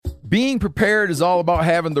Being prepared is all about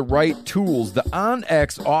having the right tools. The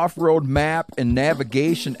OnX Off-Road Map and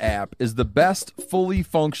Navigation app is the best fully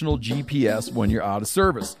functional GPS when you're out of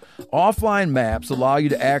service. Offline maps allow you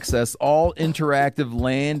to access all interactive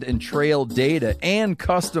land and trail data and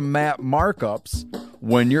custom map markups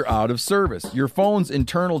when you're out of service. Your phone's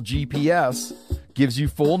internal GPS gives you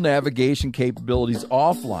full navigation capabilities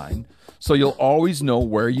offline, so you'll always know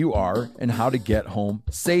where you are and how to get home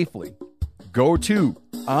safely. Go to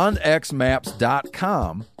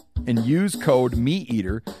onxmaps.com and use code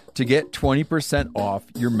MeatEater to get 20% off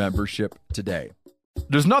your membership today.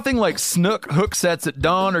 There's nothing like snook hook sets at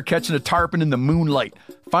dawn or catching a tarpon in the moonlight.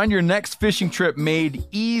 Find your next fishing trip made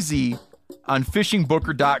easy on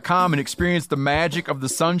fishingbooker.com and experience the magic of the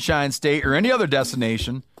Sunshine State or any other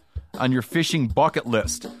destination on your fishing bucket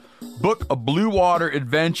list. Book a blue water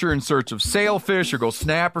adventure in search of sailfish or go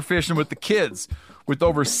snapper fishing with the kids. With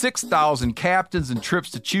over 6,000 captains and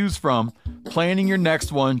trips to choose from, planning your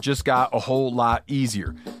next one just got a whole lot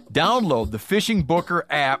easier. Download the Fishing Booker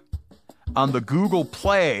app on the Google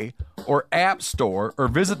Play or App Store or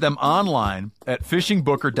visit them online at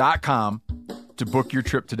fishingbooker.com to book your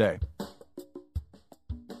trip today.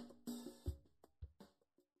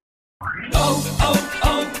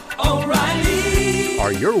 O'Reilly.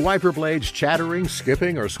 Are your wiper blades chattering,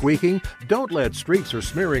 skipping, or squeaking? Don't let streaks or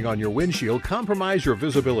smearing on your windshield compromise your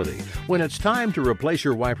visibility. When it's time to replace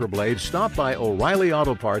your wiper blades, stop by O'Reilly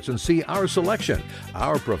Auto Parts and see our selection.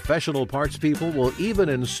 Our professional parts people will even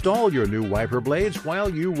install your new wiper blades while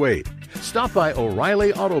you wait. Stop by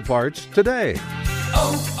O'Reilly Auto Parts today.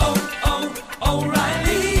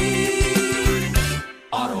 O'Reilly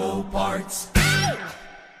Auto Parts.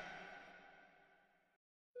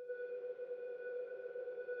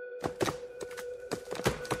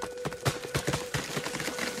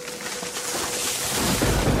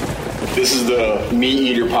 This is the Meat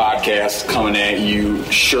Eater podcast coming at you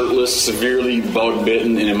shirtless, severely bug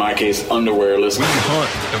bitten, and in my case, underwearless. We hunt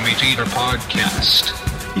the Meat Eater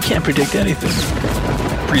podcast. You can't predict anything.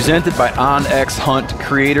 Presented by OnX Hunt,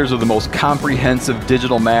 creators of the most comprehensive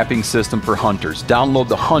digital mapping system for hunters. Download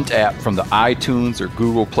the Hunt app from the iTunes or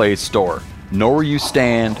Google Play Store. Know where you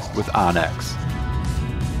stand with OnX.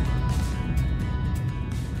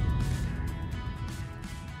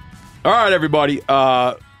 All right, everybody.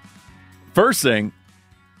 First thing,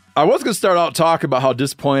 I was going to start out talking about how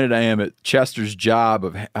disappointed I am at Chester's job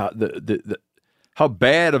of how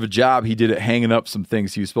bad of a job he did at hanging up some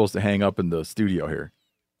things he was supposed to hang up in the studio here.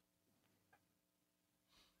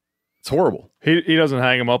 It's horrible. He doesn't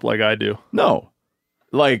hang them up like I do. No,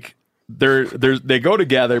 like they go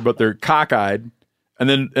together, but they're cockeyed, and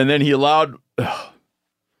then he allowed.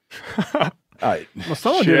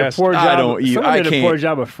 Someone did a poor job. Someone did a poor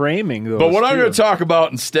job of framing those. But what I'm going to talk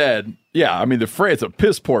about instead, I mean it's a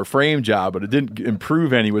piss poor frame job, but it didn't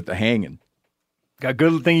improve any with the hanging. Got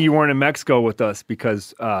good thing you weren't in Mexico with us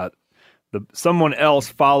because someone else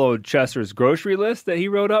followed Chester's grocery list that he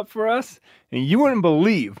wrote up for us, and you wouldn't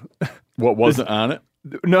believe what wasn't on it.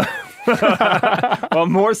 No, well,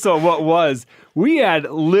 more so what was. We had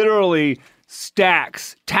literally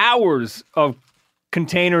towers of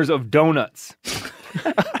containers of donuts.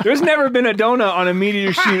 There's never been a donut on a Meat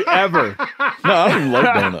Eater sheet ever. No, I don't even like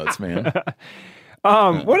donuts, man.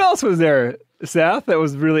 What else was there, Seth, that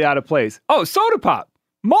was really out of place? Oh, soda pop.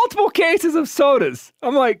 Multiple cases of sodas.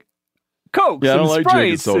 I'm like, Cokes I and don't like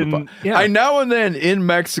drinking Sprites. soda pop. I now and then in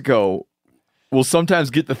Mexico will sometimes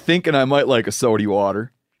get to thinking I might like a soda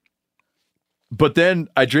water. But then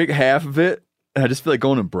I drink half of it and I just feel like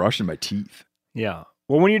going and brushing my teeth. Yeah.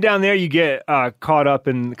 Well, when you're down there, you get caught up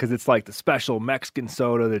in, because it's like the special Mexican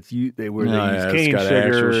soda they use cane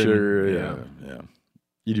sugar. Yeah.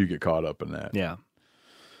 You do get caught up in that. Yeah.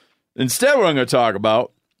 Instead, what I'm going to talk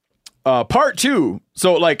about, part 2.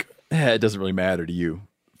 So, it doesn't really matter to you,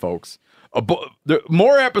 folks.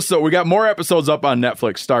 More episodes. We got more episodes up on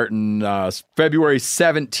Netflix starting February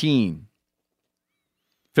 17.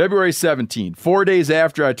 February 17. 4 days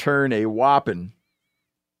after I turn a whopping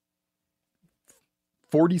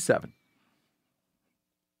 47.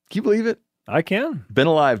 Can you believe it? I can. Been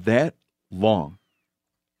alive that long.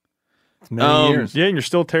 It's many years. Yeah, and you're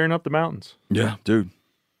still tearing up the mountains. Yeah, dude.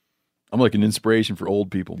 I'm like an inspiration for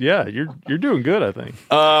old people. Yeah, you're doing good, I think.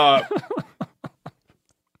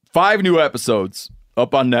 5 new episodes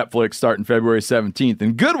up on Netflix starting February 17th.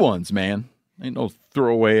 And good ones, man. Ain't no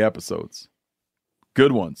throwaway episodes.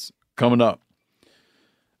 Good ones coming up.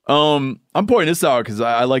 I'm pointing this out because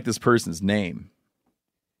I like this person's name.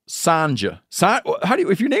 Sanja.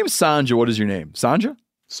 If your name's Sanja, what is your name? Sanja?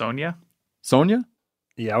 Sonia? Sonia?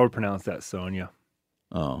 Yeah, I would pronounce that Sonia.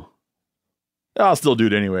 Oh. I'll still do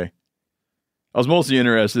it anyway. I was mostly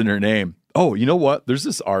interested in her name. Oh, you know what? There's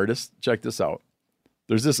this artist. Check this out.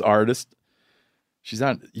 There's this artist. She's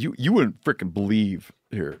on. You wouldn't freaking believe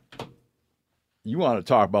here. You want to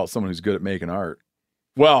talk about someone who's good at making art?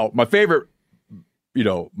 Well, my favorite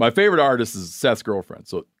artist is Seth's girlfriend.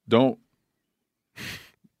 So don't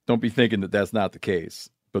be thinking that that's not the case.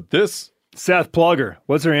 But this Seth Plugger.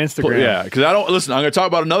 What's her Instagram? Yeah, because I'm going to talk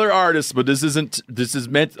about another artist, but this is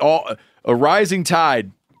meant a rising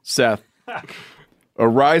tide, Seth. A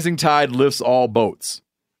rising tide lifts all boats.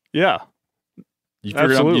 Yeah. You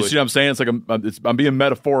Absolutely. see what I'm saying? It's like I'm being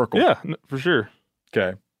metaphorical. Yeah, for sure.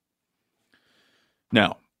 Okay.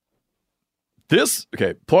 Now,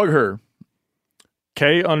 plug her.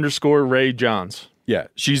 K_Ray Johns. Yeah,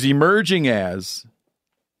 she's emerging as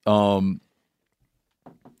the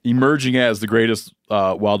greatest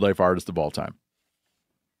wildlife artist of all time.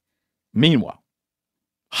 Meanwhile,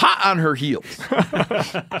 hot on her heels,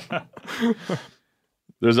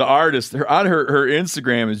 there's an artist. Her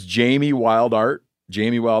Instagram is Jamie Wild Art.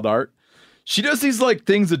 Jamie Wild Art. She does these like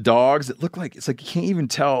things with dogs that look like, it's like you can't even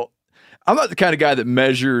tell. I'm not the kind of guy that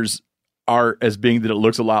measures art as being that it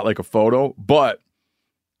looks a lot like a photo, but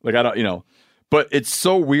like but it's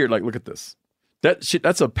so weird. Like, look at this. That shit,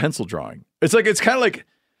 that's a pencil drawing. It's kind of like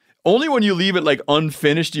only when you leave it like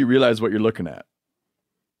unfinished do you realize what you're looking at.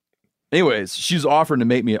 Anyways, she's offering to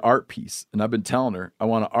make me an art piece, and I've been telling her I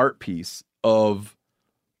want an art piece of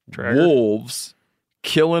wolves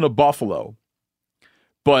killing a buffalo.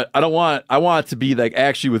 But I want it to be like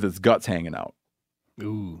actually with its guts hanging out.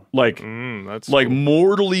 Ooh. Like That's like cool.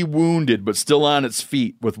 mortally wounded, but still on its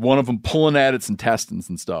feet, with one of them pulling at its intestines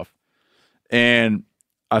and stuff. And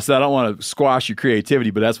I said, I don't want to squash your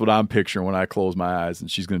creativity, but that's what I'm picturing when I close my eyes,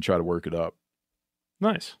 and she's going to try to work it up.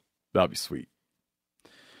 Nice. That'd be sweet.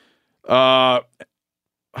 How'd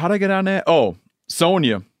I get on that? Oh,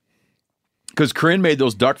 Sonia. Because Corinne made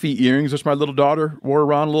those duck feet earrings, which my little daughter wore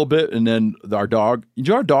around a little bit, and then our dog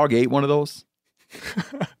ate one of those?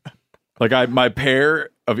 Like my pair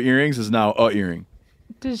of earrings is now a earring.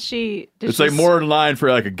 It's like more in line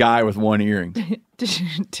for like a guy with one earring.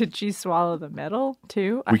 Did she swallow the metal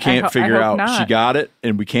too? We can't figure out. Not. She got it,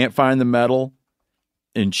 and we can't find the metal.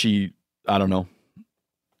 And I don't know.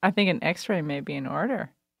 I think an X-ray may be in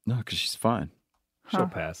order. No, because she's fine. She'll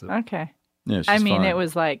pass it. Okay. Yeah, she's fine. fine. It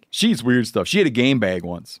was like she eats weird stuff. She had a game bag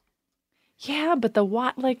once. Yeah, but the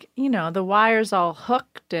wire's all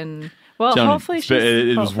hooked and hopefully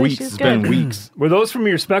it was weeks. It's been weeks. Were those from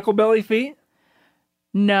your speckle belly feet?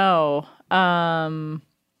 No.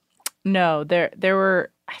 No, there were,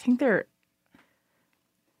 I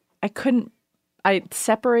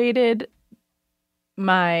separated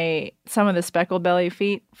some of the speckle belly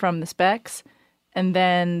feet from the specks, and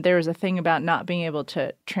then there was a thing about not being able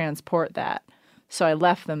to transport that. So I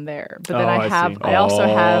left them there. But then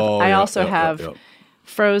I also have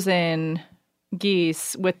frozen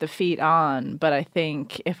geese with the feet on, but I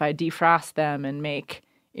think if I defrost them and make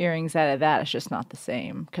earrings out of that, it's just not the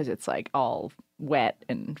same because it's like all wet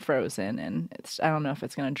and frozen, and I don't know if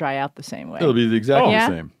it's going to dry out the same way. It'll be exactly the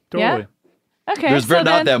same. Totally. Yeah? Okay. There's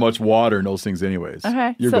not that much water in those things anyways.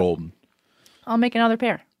 Okay. You're golden. I'll make another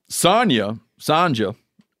pair. Sanja,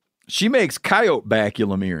 she makes coyote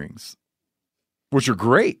baculum earrings, which are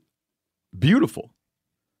great. Beautiful.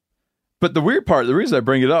 But the weird part, the reason I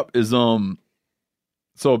bring it up is,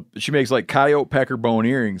 so she makes like coyote pecker bone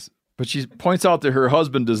earrings, but she points out that her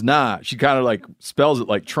husband does not. She kind of like spells it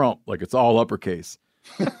like Trump, like it's all uppercase.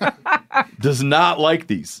 Does not like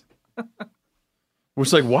these.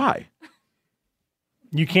 Which, like, why?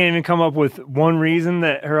 You can't even come up with one reason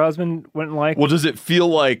that her husband wouldn't like. Well, does it feel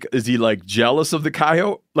like, is he like jealous of the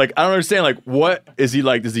coyote? Like, I don't understand. Like, what is he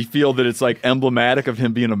like? Does he feel that it's like emblematic of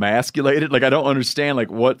him being emasculated? Like, I don't understand.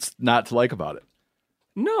 Like, what's not to like about it?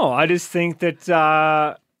 No, I just think that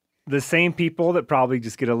the same people that probably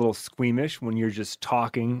just get a little squeamish when you're just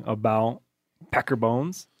talking about pecker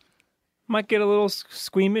bones might get a little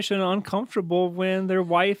squeamish and uncomfortable when their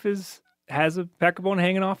wife has a pecker bone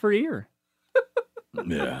hanging off her ear.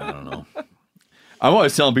 Yeah, I don't know. I'm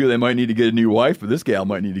always telling people they might need to get a new wife, but this gal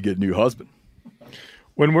might need to get a new husband.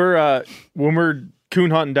 When we're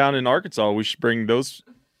coon hunting down in Arkansas, we should bring those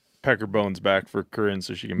pecker bones back for Corinne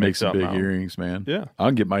so she can make some something big out. earrings, man. Yeah.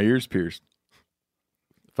 I'll get my ears pierced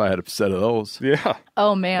if I had a set of those. Yeah.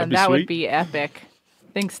 Oh man, That'd be that sweet. would be epic.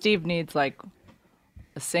 I think Steve needs like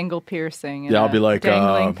a single piercing and Yeah, I'll be like,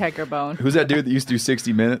 dangling pecker bone. Who's that dude that used to do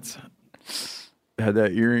 60 Minutes? Had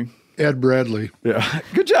that earring? Ed Bradley. Yeah.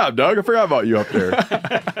 Good job, Doug. I forgot about you up there.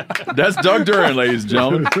 That's Doug Duran, ladies and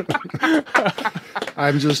gentlemen.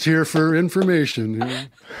 I'm just here for information.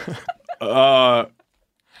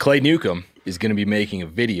 Clay Newcomb. is going to be making a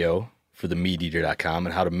video for the MeatEater.com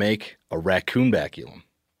on how to make a raccoon baculum.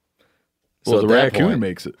 Well, the raccoon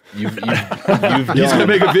makes it. You've He's going to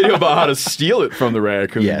make a video about how to steal it from the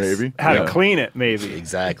raccoon, maybe. How to clean it, maybe.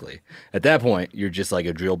 Exactly. At that point, you're just like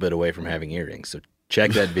a drill bit away from having earrings. So check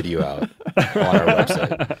that video out on our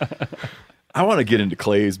website. I want to get into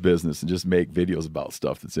Clay's business and just make videos about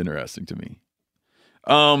stuff that's interesting to me.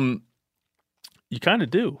 You kind of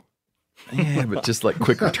do. Yeah, but just like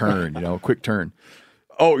quick return, quick turn.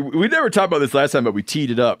 Oh, we never talked about this last time, but we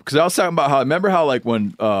teed it up. Because I was talking about remember how like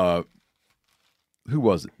when, who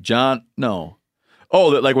was it? John? No.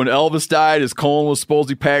 Oh, that like when Elvis died, his colon was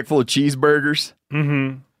supposedly packed full of cheeseburgers.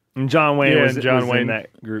 Mm-hmm. And John Wayne was in that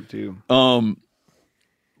group too.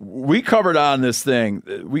 We covered on this thing.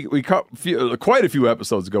 Quite a few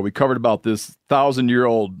episodes ago. We covered about this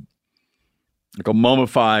 1,000-year-old, like a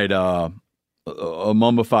mummified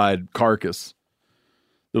carcass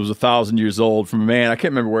that was 1,000 years old from a man. I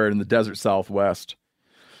can't remember where, in the desert Southwest,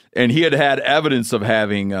 and he had evidence of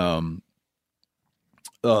having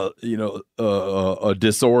a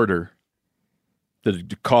disorder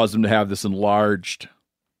that caused him to have this enlarged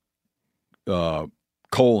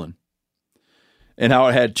colon, and how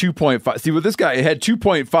it had 2.5. See, with this guy, it had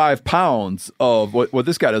 2.5 pounds of what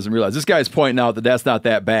this guy doesn't realize. This guy's pointing out that that's not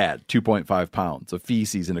that bad. 2.5 pounds of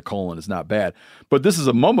feces in a colon is not bad, but this is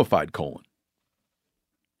a mummified colon,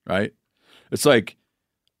 right? It's like,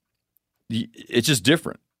 it's just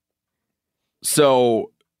different.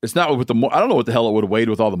 So it's not with I don't know what the hell it would have weighed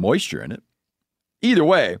with all the moisture in it. Either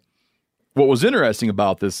way, what was interesting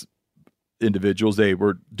about this individual is they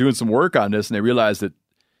were doing some work on this and they realized that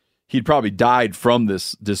he'd probably died from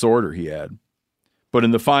this disorder he had. But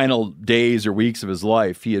in the final days or weeks of his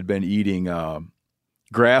life, he had been eating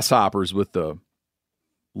grasshoppers with the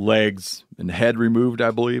legs and head removed,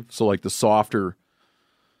 I believe. So like the softer,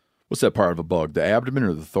 what's that part of a bug? The abdomen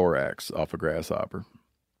or the thorax off a grasshopper?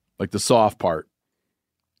 Like the soft part.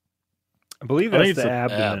 I believe that's the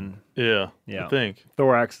abdomen. Yeah, I think.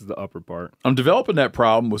 Thorax is the upper part. I'm developing that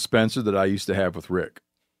problem with Spencer that I used to have with Rick.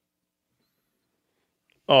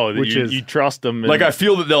 Oh, you trust them. Like I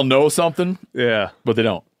feel that they'll know something. Yeah. But they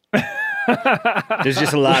don't. There's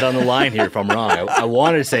just a lot on the line here if I'm wrong. I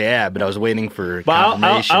wanted to say ab, but I was waiting for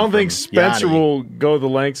confirmation. I don't think Spencer will go the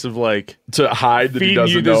lengths of like to hide that he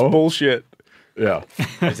doesn't you know this bullshit. Yeah.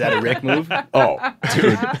 Is that a Rick move? Oh,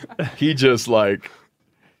 dude. He just like,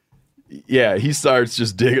 yeah, he starts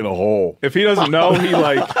just digging a hole. If he doesn't know, he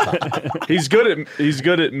like he's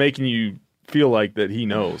good at making you feel like that he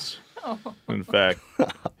knows. In fact,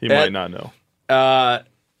 he might not know.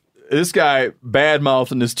 This guy,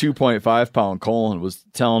 bad-mouthing this 2.5 pound colon, was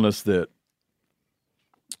telling us that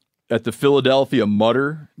at the Philadelphia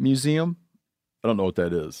Mutter Museum, I don't know what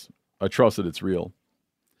that is. I trust that it's real.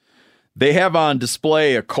 They have on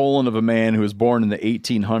display a colon of a man who was born in the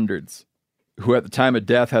 1800s, who at the time of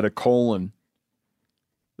death had a colon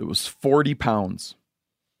that was 40 pounds.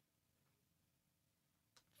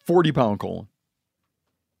 40-pound colon.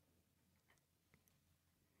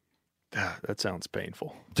 That sounds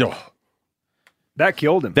painful. That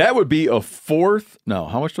killed him. That would be a fourth. No,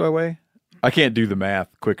 how much do I weigh? I can't do the math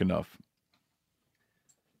quick enough.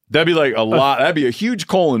 That'd be like a lot. That'd be a huge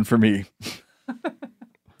colon for me.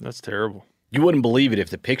 That's terrible. You wouldn't believe it if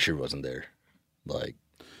the picture wasn't there. Like,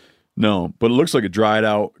 no, but it looks like it dried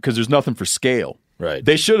out because there's nothing for scale. Right.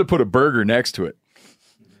 They should have put a burger next to it.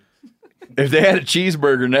 If they had a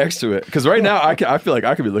cheeseburger next to it, because right now I feel like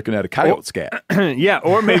I could be looking at a coyote scat. Yeah,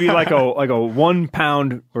 or maybe like a 1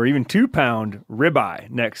 pound or even 2 pound ribeye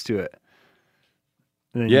next to it.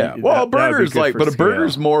 Yeah, well, a burger is like, but a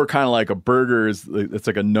burger's more kind of like a burger is. It's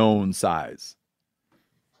like a known size.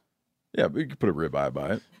 Yeah, but you could put a ribeye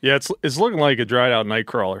by it. Yeah, it's looking like a dried out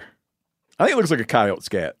nightcrawler. I think it looks like a coyote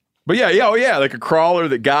scat. But yeah, like a crawler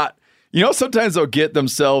that got. Sometimes they'll get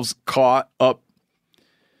themselves caught up.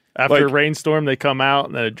 After a rainstorm, they come out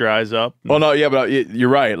and then it dries up. Oh, no, yeah, but you're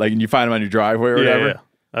right. Like, and you find them on your driveway or whatever. Yeah.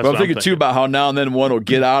 But I'm thinking, too, about how now and then one will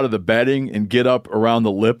get out of the bedding and get up around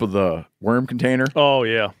the lip of the worm container. Oh,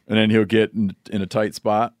 yeah. And then he'll get in a tight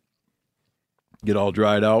spot, get all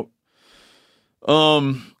dried out.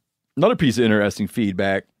 Another piece of interesting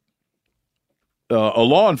feedback. A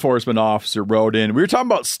law enforcement officer wrote in. We were talking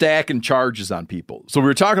about stacking charges on people. So we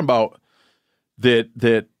were talking about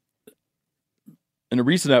that in a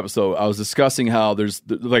recent episode, I was discussing how there's,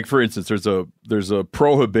 like, for instance, there's a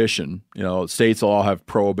prohibition. States will all have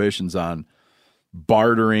prohibitions on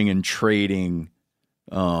bartering and trading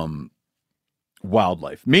wildlife.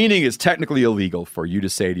 Meaning it's technically illegal for you to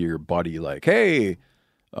say to your buddy, like, hey,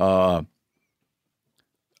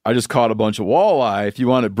 I just caught a bunch of walleye. If you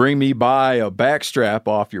want to bring me by a backstrap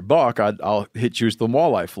off your buck, I'll hit you with the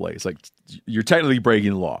walleye fillets. Like, you're technically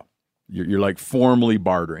breaking the law. You're like formally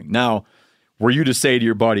bartering. Now, were you to say to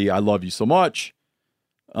your buddy, I love you so much,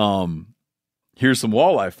 here's some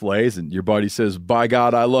walleye fillets, and your buddy says, by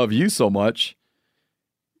God, I love you so much,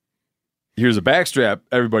 here's a backstrap,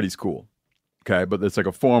 everybody's cool. Okay, but it's like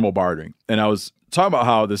a formal bartering. And I was talking about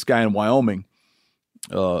how this guy in Wyoming,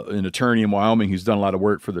 an attorney in Wyoming who's done a lot of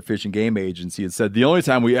work for the Fish and Game Agency, had said the only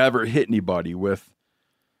time we ever hit anybody with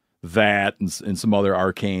that and some other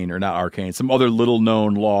some other little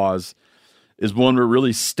known laws is when we're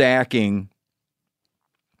really stacking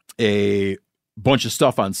a bunch of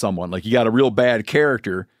stuff on someone. Like, you got a real bad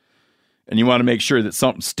character and you want to make sure that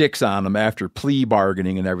something sticks on them after plea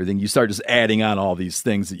bargaining and everything. You start just adding on all these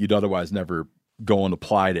things that you'd otherwise never go and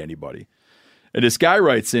apply to anybody. And this guy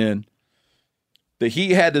writes in that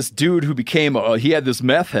he had this dude who he had this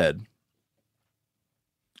meth head.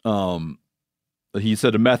 He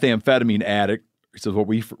said a methamphetamine addict. He says what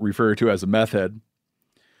we refer to as a meth head.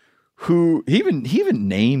 Who he even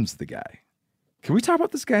names the guy. Can we talk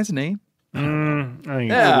about this guy's name? I think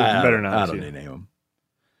better not. I don't name him.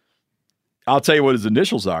 I'll tell you what his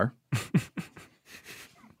initials are.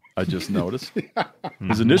 I just noticed.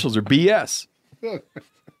 His initials are BS.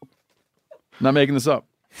 Not making this up.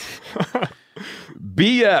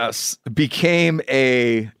 BS became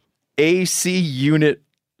a AC unit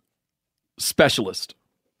specialist.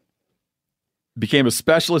 Became a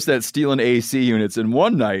specialist at stealing AC units, and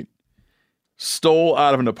one night stole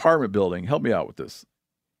out of an apartment building. Help me out with this.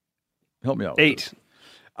 Help me out. 8.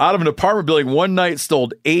 Out of an apartment building, one night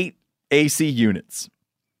stole 8 AC units.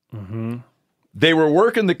 Mm-hmm. They were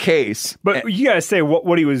working the case. But you got to say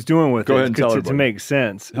what he was doing with Go ahead and tell to make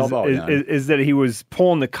sense. Help out, is that he was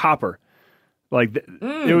pulling the copper. Like,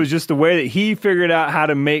 it was just the way that he figured out how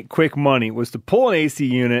to make quick money was to pull an AC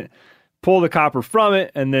unit, pull the copper from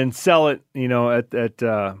it, and then sell it, at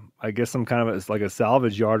I guess some kind of it's like a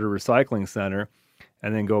salvage yard or recycling center,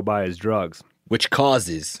 and then go buy his drugs. Which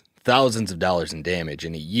causes thousands of dollars in damage,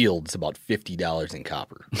 and it yields about $50 in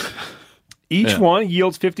copper. Each one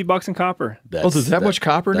yields $50 in copper. There's that much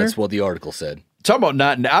copper in there? That's what the article said. Talk about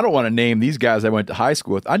I don't want to name these guys I went to high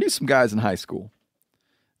school with. I knew some guys in high school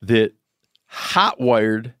that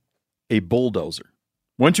hot-wired a bulldozer.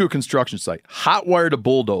 Went to a construction site, hot-wired a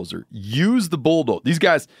bulldozer, used the bulldozer.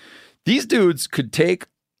 These dudes could take,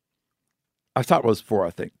 I've talked about this before, I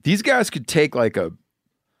think. These guys could take like a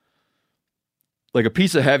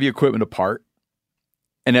piece of heavy equipment apart,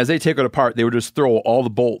 and as they take it apart, they would just throw all the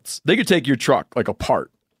bolts. They could take your truck like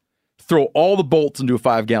apart, throw all the bolts into a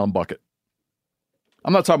 5-gallon bucket.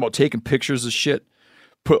 I'm not talking about taking pictures of shit.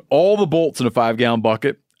 Put all the bolts in a 5-gallon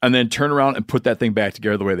bucket, and then turn around and put that thing back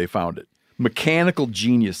together the way they found it. Mechanical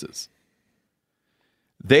geniuses.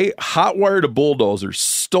 They hot-wired a bulldozer,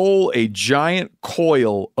 stole a giant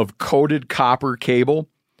coil of coated copper cable,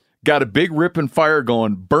 got a big rip and fire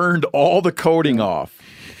going, burned all the coating off.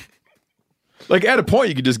 Like, at a point,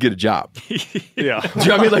 you could just get a job. Yeah. Do you know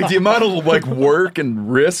what I mean? Like, the amount of like work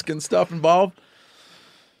and risk and stuff involved.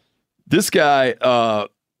 This guy,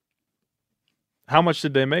 how much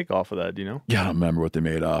did they make off of that? Do you know? Yeah, I don't remember what they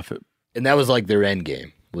made off it. And that was like their end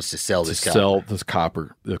game, was to sell this copper. Sell this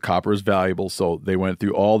copper. The copper is valuable, so they went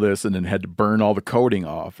through all this and then had to burn all the coating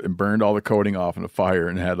off, and burned all the coating off in a fire,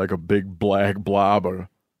 and had like a big black blob of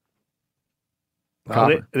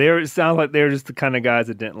copper. They sound like they were just the kind of guys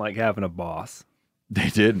that didn't like having a boss. They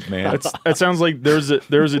did, man. That sounds like there's a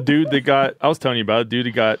dude that got, I was telling you about, a dude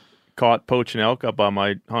that got caught poaching elk up by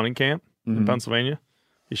my hunting camp in Pennsylvania.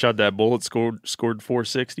 He shot that bullet, scored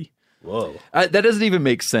 460. Whoa. That doesn't even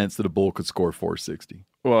make sense that a bull could score 460.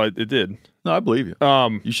 Well, it did. No, I believe you.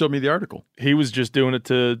 You showed me the article. He was just doing it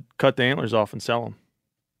to cut the antlers off and sell them.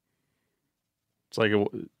 It's like,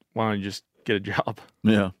 why don't you just get a job?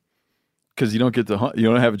 Yeah. Because you don't get to hunt. You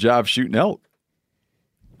don't have a job shooting elk.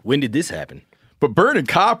 When did this happen? But burning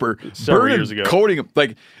copper, Several years ago. coating,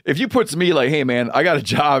 like if you put to me like, hey man, I got a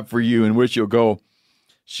job for you in which you'll go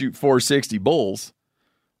shoot 460 bulls,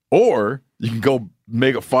 or you can go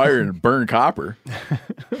make a fire and burn copper.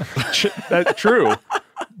 That's true.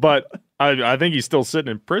 But I think he's still sitting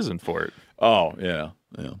in prison for it. Oh, yeah.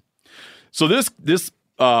 Yeah. So this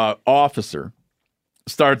officer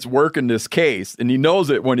starts working this case, and he knows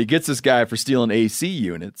that when he gets this guy for stealing AC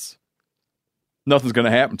units, nothing's going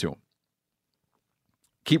to happen to him.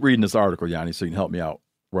 Keep reading this article, Yanni, so you can help me out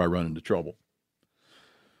where I run into trouble.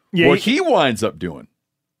 Yeah, what he winds up doing.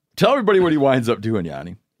 Tell everybody what he winds up doing,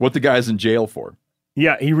 Yanni. What the guy's in jail for.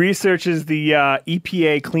 Yeah, he researches the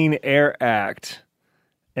EPA Clean Air Act,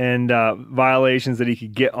 and violations that he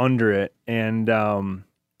could get under it, and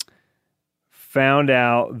found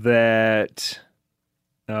out that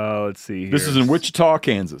let's see here. This is in Wichita,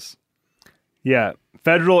 Kansas. Yeah,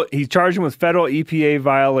 he's charged him with federal EPA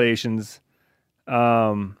violations.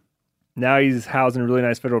 Now he's housed in a really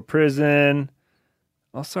nice federal prison.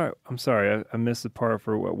 Oh, I'm sorry. I missed the part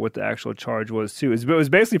for what the actual charge was too. It was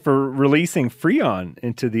basically for releasing Freon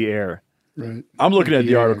into the air. Right. I'm looking at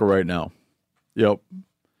the article right now. Yep.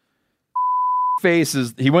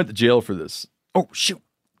 Faces. He went to jail for this. Oh shoot.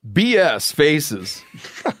 BS faces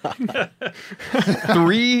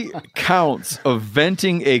 3 counts of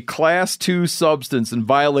venting a Class 2 substance in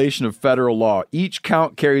violation of federal law. Each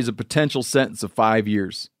count carries a potential sentence of 5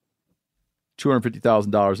 years,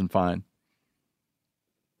 $250,000 in fine.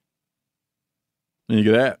 And you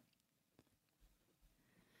get that.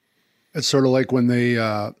 It's sort of like when they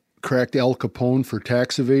cracked Al Capone for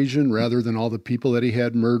tax evasion rather than all the people that he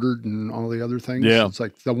had murdered and all the other things. Yeah. It's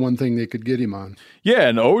like the one thing they could get him on. Yeah,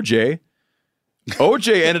 and OJ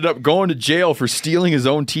ended up going to jail for stealing his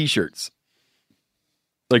own T-shirts.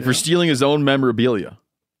 For stealing his own memorabilia.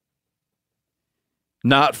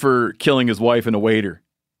 Not for killing his wife and a waiter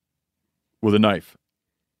with a knife.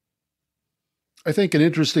 I think an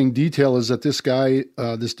interesting detail is that this guy,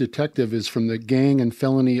 this detective, is from the Gang and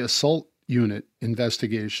Felony Assault Unit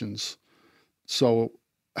investigations. So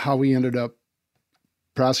how he ended up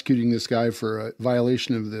prosecuting this guy for a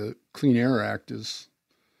violation of the Clean Air Act is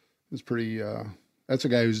pretty, that's a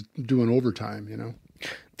guy who's doing overtime, you know?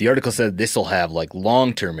 The article said this will have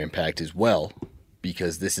long-term impact as well,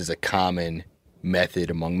 because this is a common method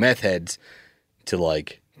among meth heads to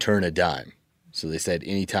turn a dime. So they said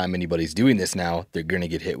anytime anybody's doing this now, they're going to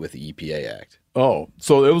get hit with the EPA Act. Oh,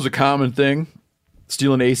 so it was a common thing?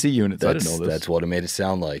 Stealing AC units. I didn't know this. That's what it made it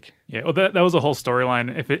sound like. Yeah, well, that was a whole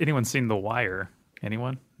storyline. If anyone's seen The Wire,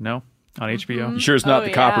 anyone? No? On HBO? You sure it's not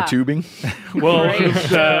the copper tubing? Well,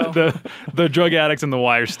 the drug addicts in The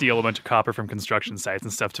Wire steal a bunch of copper from construction sites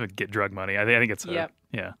and stuff to get drug money. I think it's yeah.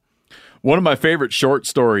 One of my favorite short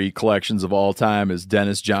story collections of all time is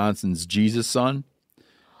Dennis Johnson's Jesus Son.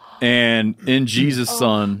 And in Jesus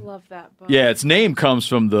Son, love that book. Yeah, its name comes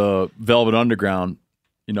from the Velvet Underground.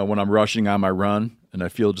 You know, when I'm rushing on my run and I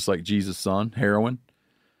feel just like Jesus' son, heroin.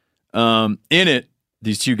 In it,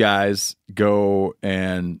 these two guys go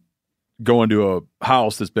into a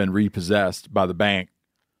house that's been repossessed by the bank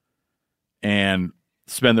and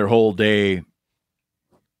spend their whole day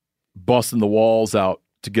busting the walls out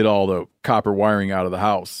to get all the copper wiring out of the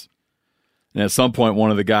house. And at some point,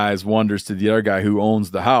 one of the guys wonders to the other guy who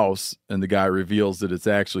owns the house, and the guy reveals that it's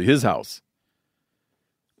actually his house.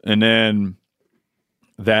 And then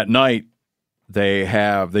that night, they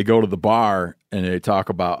go to the bar, and they talk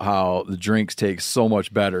about how the drinks taste so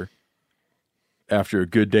much better after a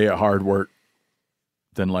good day of hard work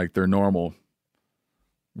than their normal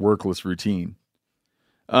workless routine.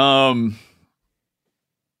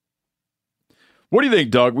 What do you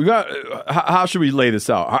think, Doug? How should we lay this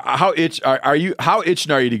out? How itching are you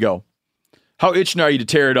to go? How itching are you to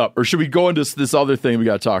tear it up? Or should we go into this other thing we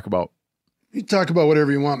got to talk about? You talk about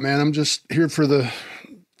whatever you want, man. I'm just here for the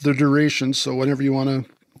duration. So whenever you want to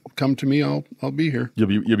come to me, I'll be here.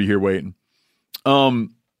 You'll be here waiting.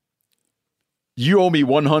 You owe me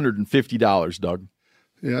 $150, Doug.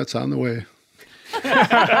 Yeah, it's on the way.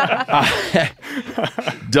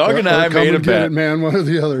 Doug and I made a bet, man. One or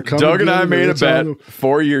the other. Doug and I made a bet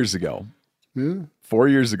 4 years ago. Yeah, 4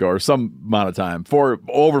 years ago, or some amount of time.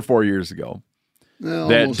 Over 4 years ago.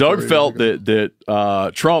 That Doug felt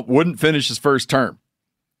that Trump wouldn't finish his first term,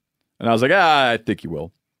 and I was like, I think he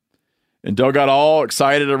will. And Doug got all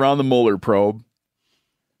excited around the Mueller probe,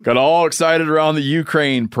 got all excited around the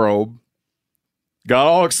Ukraine probe, got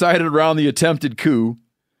all excited around the attempted coup.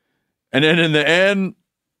 And then in the end,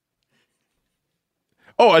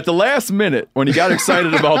 at the last minute, when he got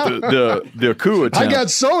excited about the coup attempt. I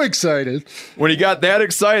got so excited. When he got that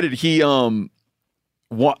excited, I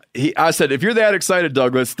said, if you're that excited,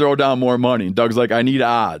 Doug, let's throw down more money. And Doug's like, I need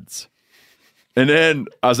odds. And then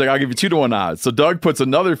I was like, I'll give you 2-to-1 odds. So Doug puts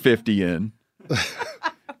another 50 in.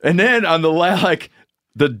 And then on the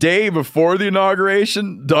day before the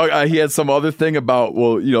inauguration, Doug, he had some other thing about,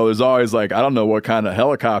 there's always I don't know what kind of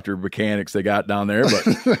helicopter mechanics they got down there,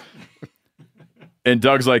 but and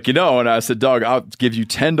Doug's like, and I said, Doug, I'll give you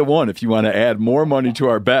 10-to-1 if you want to add more money to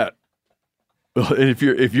our bet. If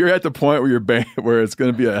you're at the point where it's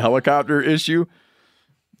going to be a helicopter issue,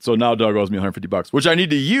 so now Doug owes me $150, which I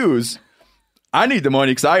need to use. I need the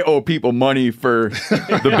money because I owe people money for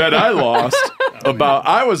the bet I lost.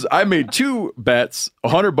 I made 2 bets,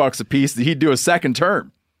 $100 a piece, that he'd do a second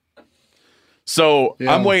term. So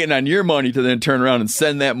I'm waiting on your money to then turn around and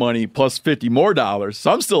send that money plus $50 more.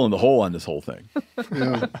 So I'm still in the hole on this whole thing.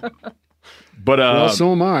 Yeah. But well,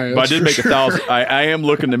 so am I. But I did make $1,000. I am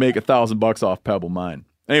looking to make $1,000 off Pebble Mine.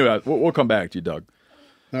 Anyway, we'll come back to you, Doug.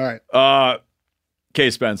 All right.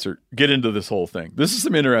 Okay, Spencer, get into this whole thing. This is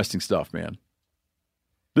some interesting stuff, man.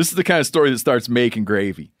 This is the kind of story that starts making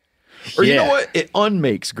gravy. Or you know what? It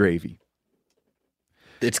unmakes gravy.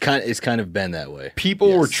 It's kind of been that way.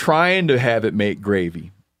 People were trying to have it make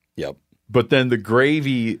gravy. Yep. But then the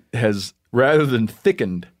gravy has, rather than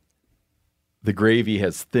thickened, the gravy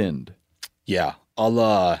has thinned. Yeah. I'll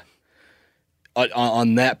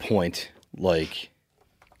on that point, like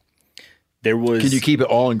there was. Can you keep it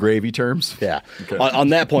all in gravy terms? Yeah. Okay. On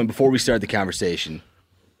that point, before we start the conversation,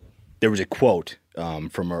 there was a quote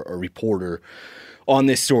from a reporter on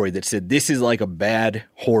this story that said, "This is like a bad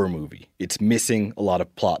horror movie. It's missing a lot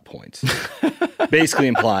of plot points." Basically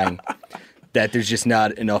implying that there's just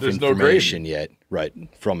not enough information yet, right,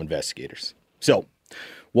 from investigators. So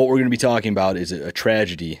what we're going to be talking about is a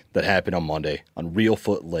tragedy that happened on Monday on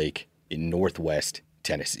Reelfoot Lake in northwest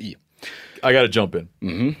Tennessee. I got to jump in.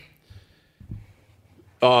 Mm-hmm.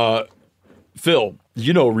 Phil,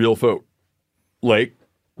 you know Reelfoot Lake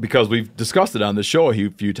because we've discussed it on the show a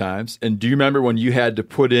few times. And do you remember when you had to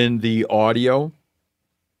put in the audio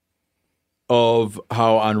of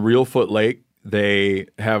how on Reelfoot Lake they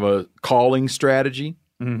have a calling strategy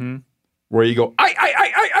where you go,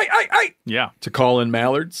 I, yeah, to call in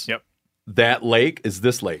mallards? Yep. That lake is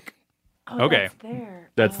this lake. Oh, okay.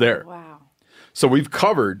 That's there. Wow. So we've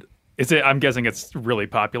covered. I'm guessing it's really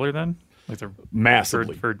popular then? Like they're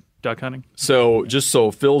massively. For duck hunting? So just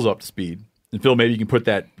so Phil's up to speed, and Phil, maybe you can put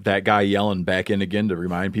that guy yelling back in again to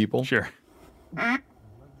remind people. Sure.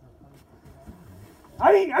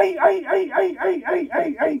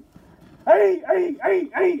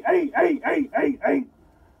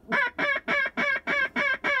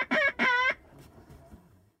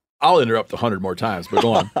 I'll interrupt 100 more times, but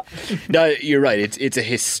go on. No, you're right. It's a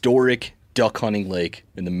historic duck hunting lake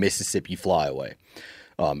in the Mississippi Flyaway.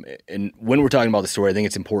 And when we're talking about the story, I think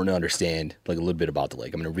it's important to understand like a little bit about the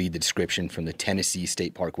lake. I'm going to read the description from the Tennessee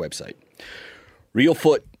State Park website.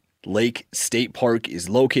 Reelfoot Lake State Park is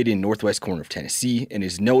located in northwest corner of Tennessee and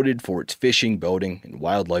is noted for its fishing, boating, and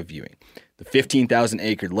wildlife viewing. The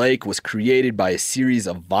 15,000-acre lake was created by a series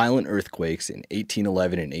of violent earthquakes in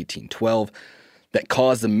 1811 and 1812 that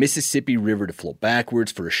caused the Mississippi River to flow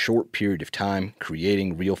backwards for a short period of time,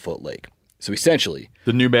 creating Reelfoot Lake. So essentially,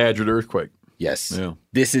 the New Madrid earthquake. Yes. Yeah.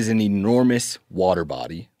 This is an enormous water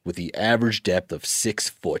body with the average depth of 6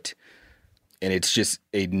 foot. And it's just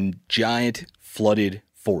a giant flooded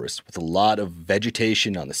forest with a lot of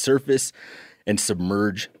vegetation on the surface and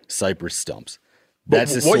submerged cypress stumps.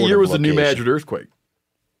 That's the what year was the New Madrid earthquake?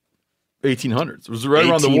 1800s. It was right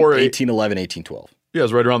around the war. 1811, 1812. Yeah, it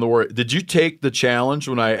was right around the war. Did you take the challenge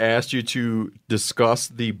when I asked you to discuss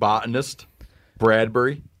the botanist,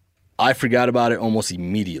 Bradbury? I forgot about it almost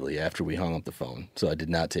immediately after we hung up the phone, so I did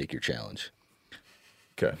not take your challenge.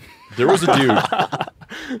 Okay. There was a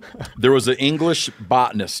dude, there was an English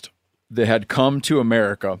botanist that had come to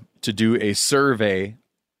America to do a survey,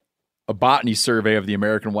 a botany survey of the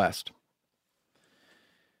American West.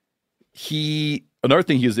 Another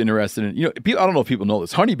thing he was interested in, I don't know if people know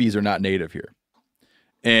this, honeybees are not native here.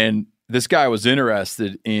 And this guy was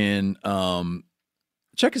interested in,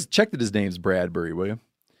 check that his name's Bradbury, will you?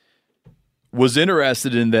 Was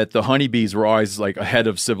interested in that the honeybees were always like ahead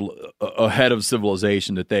of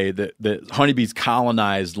civilization, that honeybees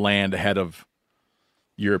colonized land ahead of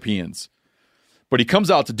Europeans. But he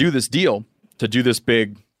comes out to do this deal, to do this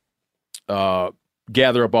big,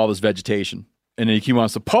 gather up all this vegetation, and then he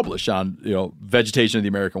wants to publish on vegetation of the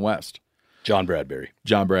American West. John Bradbury.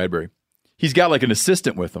 He's got like an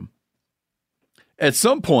assistant with him. At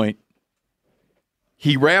some point,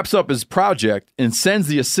 he wraps up his project and sends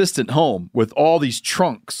the assistant home with all these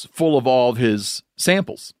trunks full of all of his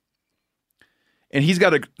samples. And he's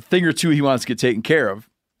got a thing or two he wants to get taken care of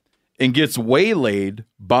and gets waylaid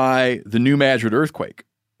by the New Madrid earthquake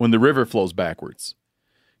when the river flows backwards.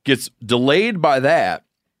 Gets delayed by that.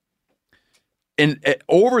 And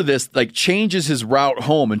over this, like, changes his route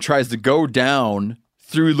home and tries to go down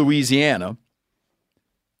through Louisiana.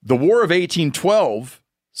 The War of 1812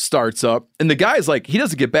 starts up, and the guy's like, he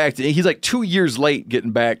doesn't get back he's like 2 years late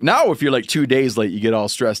getting back. Now, if you're like 2 days late, you get all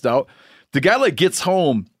stressed out. The guy like gets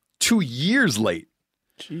home 2 years late.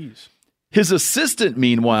 Jeez. His assistant,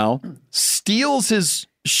 meanwhile, steals his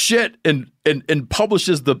shit and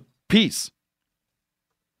publishes the piece.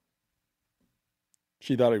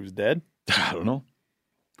 She thought he was dead? I don't know.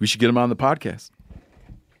 We should get him on the podcast.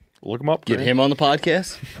 Look him up. Get him on the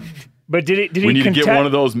podcast. But did he? We need to get one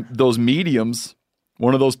of those mediums,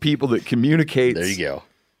 one of those people that communicates. There you go.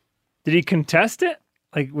 Did he contest it?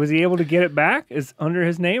 Like, was he able to get it back? Is under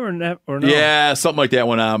his name or no? Yeah, something like that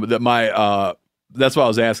went on. But that's why I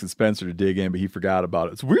was asking Spencer to dig in, but he forgot about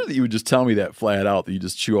it. It's weird that you would just tell me that flat out, that you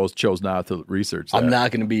just chose not to research that. I'm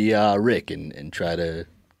not going to be Rick and try to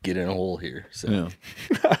get in a hole here. So.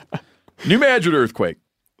 Yeah. New Madrid earthquake.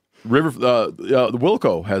 The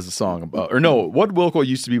Wilco has a song about, or no, what Wilco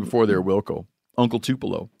used to be before they were Wilco? Uncle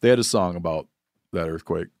Tupelo. They had a song about that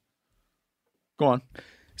earthquake. Go on.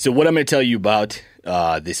 So what I'm going to tell you about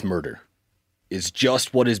this murder is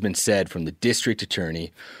just what has been said from the district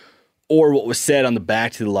attorney, or what was said on the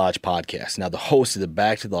Back to the Lodge podcast. Now, the host of the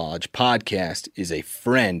Back to the Lodge podcast is a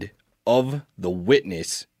friend of the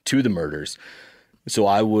witness to the murders, so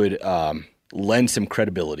I would lend some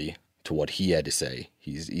credibility to what he had to say.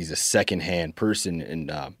 He's a secondhand person,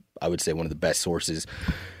 and I would say one of the best sources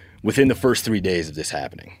within the first 3 days of this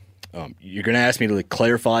happening. You're going to ask me to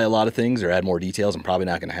clarify a lot of things or add more details. I'm probably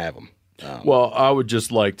not going to have them. Well, I would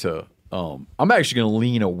just like to I'm actually going to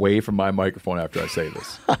lean away from my microphone after I say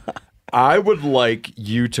this. I would like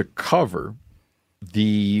you to cover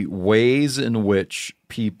the ways in which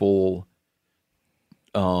people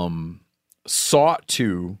sought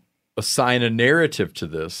to assign a narrative to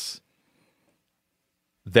this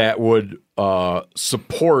that would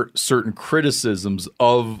support certain criticisms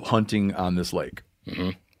of hunting on this lake.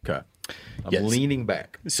 Mm-hmm. Okay. I'm leaning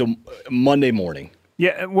back. So Monday morning.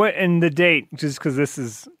 Yeah, and the date, just because this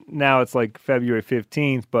is, now it's like February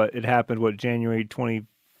 15th, but it happened, January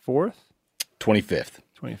 24th? 25th.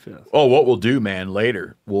 25th. Oh, what we'll do, man,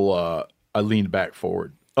 later, I leaned back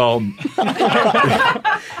forward. You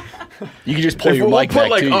can just pull your mic back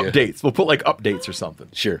to updates. you. We'll put updates or something.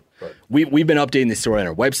 Sure. Right. We've been updating this story on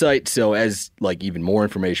our website, so as even more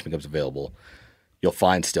information becomes available, you'll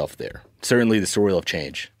find stuff there. Certainly the story will have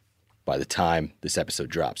changed by the time this episode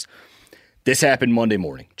drops. This happened Monday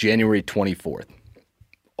morning, January 24th.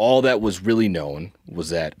 All that was really known was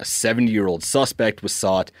that a 70-year-old suspect was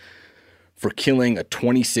sought for killing a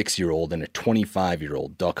 26-year-old and a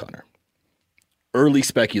 25-year-old duck hunter. Early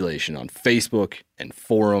speculation on Facebook and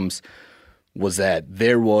forums was that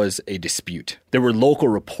there was a dispute. There were local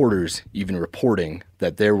reporters even reporting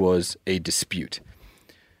that there was a dispute.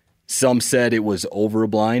 Some said it was over a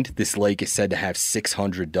blind. This lake is said to have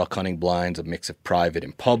 600 duck hunting blinds, a mix of private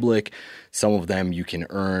and public. Some of them you can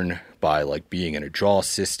earn by being in a draw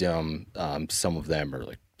system. Some of them are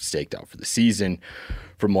staked out for the season,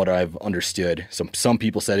 from what I've understood. Some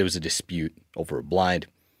people said it was a dispute over a blind.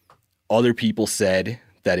 Other people said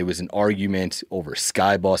that it was an argument over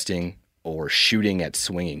sky busting or shooting at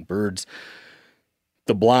swinging birds.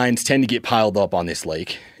 The blinds tend to get piled up on this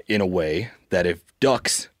lake in a way that if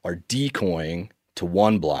ducks are decoying to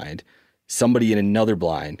one blind, somebody in another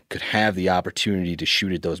blind could have the opportunity to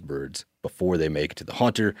shoot at those birds before they make it to the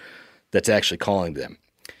hunter that's actually calling them.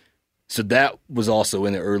 So that was also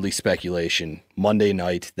in the early speculation. Monday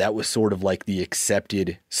night, that was sort of like the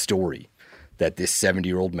accepted story, that this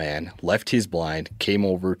 70-year-old man left his blind, came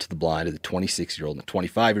over to the blind of the 26-year-old and the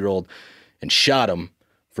 25-year-old, and shot him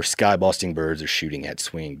for sky busting birds or shooting at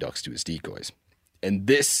swinging ducks to his decoys. And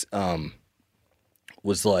this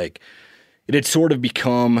was it had sort of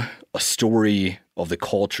become a story of the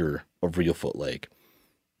culture of Reelfoot Lake.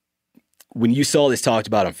 When you saw this talked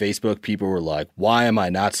about on Facebook, people were like, why am I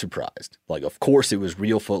not surprised? Of course it was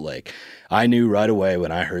Reelfoot Lake. I knew right away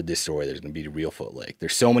when I heard this story there's going to be Reelfoot Lake.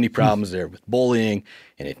 There's so many problems there with bullying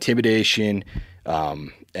and intimidation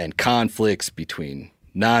and conflicts between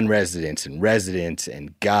non-residents and residents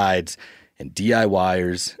and guides and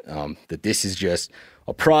DIYers, that this is just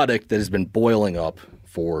a product that has been boiling up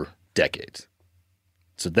for decades.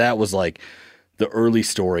 So that was the early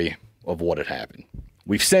story of what had happened.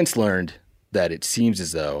 We've since learned that it seems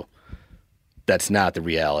as though that's not the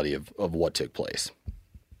reality of what took place.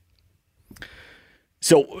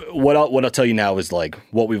 So what I'll tell you now is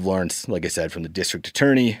what we've learned, like I said, from the district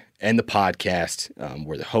attorney and the podcast,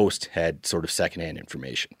 where the host had sort of secondhand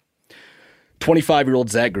information. 25-year-old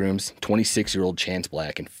Zach Grooms, 26-year-old Chance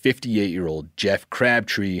Black, and 58-year-old Jeff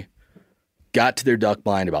Crabtree got to their duck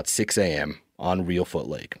blind about 6 a.m. on Reelfoot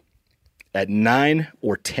Lake. At 9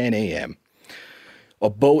 or 10 a.m., a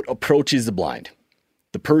boat approaches the blind.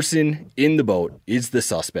 The person in the boat is the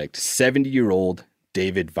suspect, 70-year-old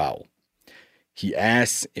David Vowell. He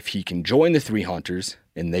asks if he can join the three hunters,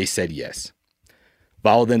 and they said yes.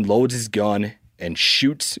 Vowell then loads his gun and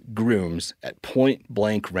shoots Grooms at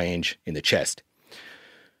point-blank range in the chest.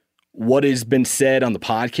 What has been said on the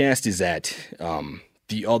podcast is that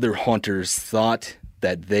the other hunters thought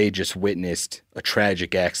that they just witnessed a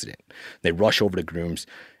tragic accident. They rush over to Grooms,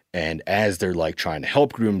 and as they're like trying to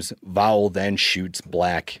help Grooms, Vowell then shoots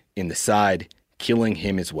Black in the side, killing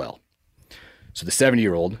him as well. So the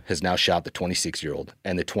 70-year-old has now shot the 26-year-old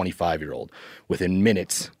and the 25-year-old within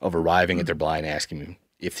minutes of arriving at their blind, asking him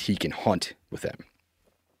if he can hunt with them.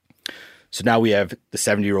 So now we have the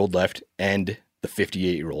 70-year-old left and the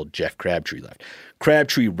 58-year-old Jeff Crabtree left.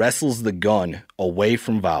 Crabtree wrestles the gun away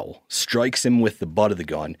from Vowell, strikes him with the butt of the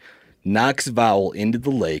gun, knocks Vowell into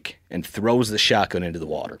the lake, and throws the shotgun into the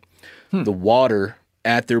water. The water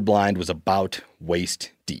at their blind was about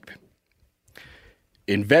waist deep.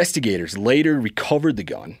 Investigators later recovered the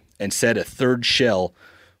gun and said a third shell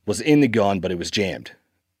was in the gun, but it was jammed.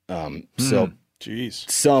 So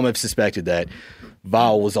some have suspected that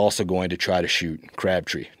Vowell was also going to try to shoot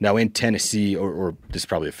Crabtree. Now in Tennessee, or this is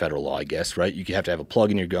probably a federal law, I guess, right? You have to have a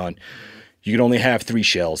plug in your gun. You can only have 3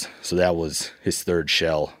 shells, so that was his third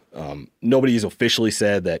shell. Nobody has officially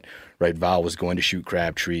said that, right, Vowell was going to shoot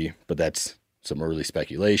Crabtree, but that's some early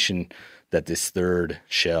speculation that this third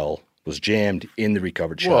shell was jammed in the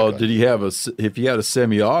recovered shotgun. Well, did he have if he had a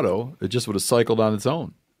semi-auto, it just would have cycled on its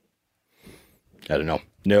own. I don't know.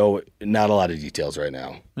 No, not a lot of details right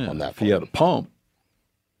now on that. If he had a pump.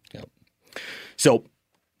 Yep. So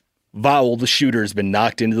Vowell, the shooter, has been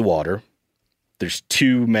knocked into the water. There's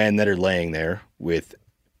 2 men that are laying there with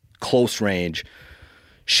close range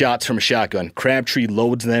shots from a shotgun. Crabtree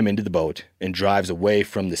loads them into the boat and drives away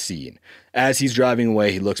from the scene. As he's driving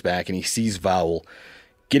away, he looks back and he sees Vowell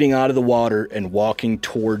getting out of the water and walking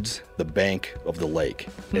towards the bank of the lake.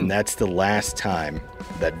 And that's the last time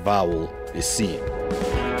that Vowell is seen.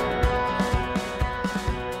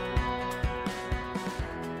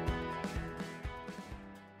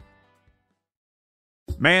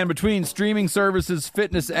 Man, between streaming services,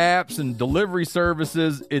 fitness apps, and delivery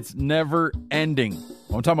services, it's never ending.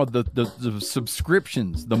 I'm talking about the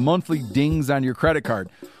subscriptions, the monthly dings on your credit card.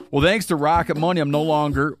 Well, thanks to Rocket Money, I'm no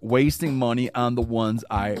longer wasting money on the ones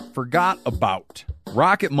I forgot about.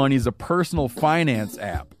 Rocket Money is a personal finance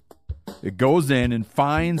app. It goes in and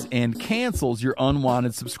finds and cancels your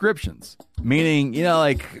unwanted subscriptions. Meaning,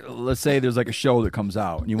 like, let's say there's like a show that comes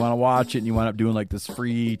out and you want to watch it and you wind up doing like this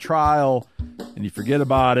free trial and you forget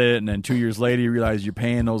about it. And then 2 years later, you realize you're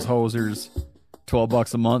paying those hosers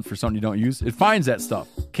 $12 a month for something you don't use. It finds that stuff,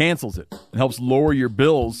 cancels it, and helps lower your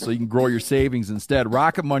bills so you can grow your savings instead.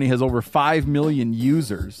 Rocket Money has over 5 million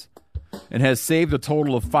users and has saved a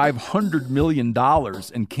total of $500 million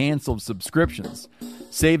in canceled subscriptions,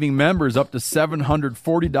 saving members up to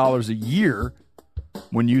 $740 a year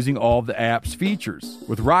when using all of the app's features.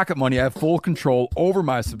 With Rocket Money, I have full control over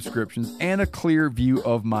my subscriptions and a clear view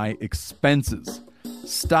of my expenses.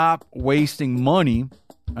 Stop wasting money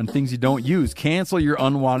on things you don't use. Cancel your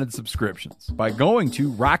unwanted subscriptions by going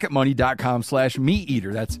to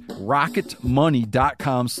rocketmoney.com/meateater. That's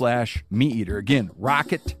rocketmoney.com/meateater. Again,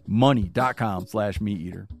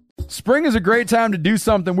 rocketmoney.com/meateater. Spring is a great time to do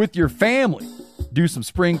something with your family. Do some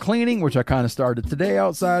spring cleaning, which I kind of started today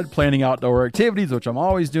outside, planning outdoor activities, which I'm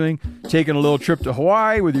always doing, taking a little trip to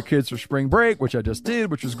Hawaii with your kids for spring break, which I just did,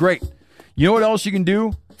 which was great. You know what else you can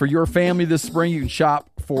do for your family this spring? You can shop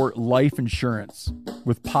for life insurance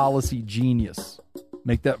with Policy Genius.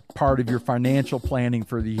 Make that part of your financial planning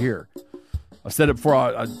for the year. I've said it before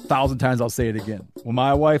 1,000 times. I'll say it again. When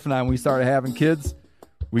my wife and I, when we started having kids,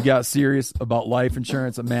 we got serious about life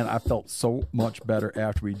insurance. And man, I felt so much better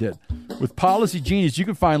after we did. With Policy Genius, you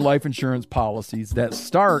can find life insurance policies that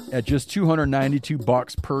start at just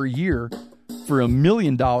 $292 per year for $1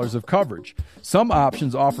 million of coverage. Some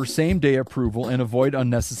options offer same-day approval and avoid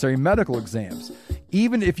unnecessary medical exams.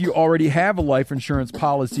 Even if you already have a life insurance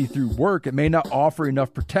policy through work, it may not offer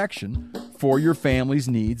enough protection for your family's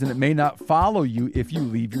needs, and it may not follow you if you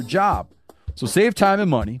leave your job. So save time and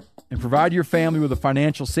money and provide your family with a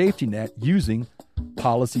financial safety net using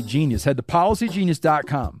Policy Genius. Head to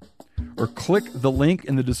policygenius.com or click the link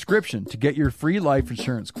in the description to get your free life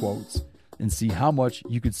insurance quotes and see how much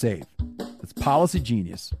you could save. That's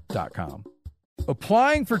policygenius.com.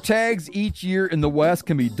 Applying for tags each year in the West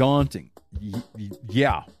can be daunting.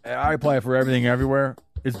 Yeah, I apply for everything everywhere.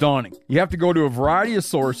 It's daunting. You have to go to a variety of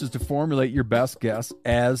sources to formulate your best guess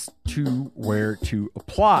as to where to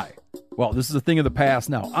apply. Well, this is a thing of the past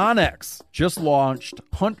now. OnX just launched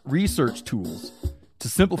Hunt Research Tools to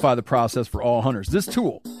simplify the process for all hunters. This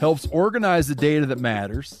tool helps organize the data that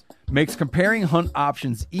matters, makes comparing hunt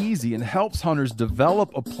options easy, and helps hunters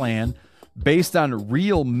develop a plan based on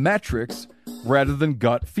real metrics rather than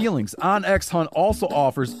gut feelings. OnX Hunt also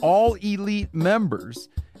offers all elite members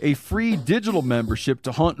a free digital membership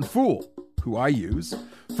to Hunt and Fool. who I use,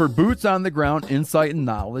 for boots on the ground insight and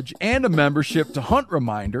knowledge, and a membership to Hunt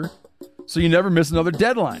Reminder so you never miss another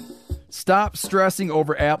deadline. Stop stressing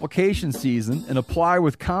over application season and apply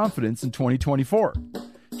with confidence in 2024.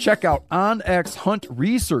 Check out OnX Hunt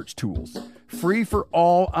Research Tools, free for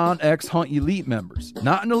all OnX Hunt Elite members.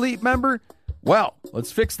 Not an Elite member? Well,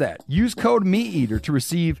 let's fix that. Use code MeatEater to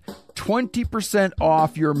receive 20%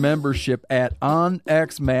 off your membership at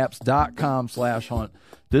onxmaps.com/hunt.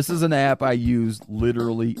 This is an app I use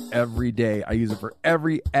literally every day. I use it for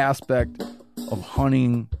every aspect of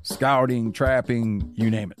hunting, scouting, trapping,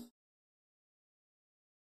 you name it.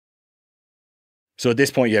 So at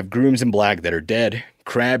this point, you have Grooms and Black that are dead,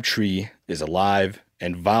 Crabtree is alive,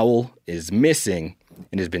 and Vowell is missing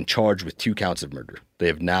and has been charged with 2 counts of murder. They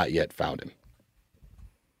have not yet found him.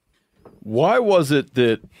 Why was it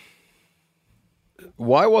that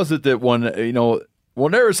when, you know,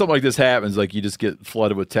 whenever something like this happens, like you just get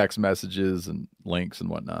flooded with text messages and links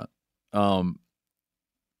and whatnot.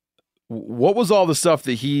 What was all the stuff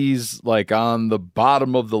that he's like on the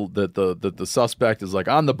bottom of the suspect is like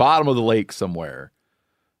on the bottom of the lake somewhere,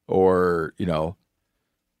 or, you know,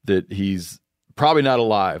 that he's probably not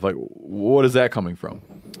alive? Like, what is that coming from?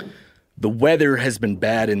 The weather has been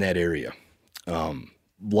bad in that area.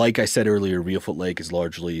 Like I said earlier, Reelfoot Lake is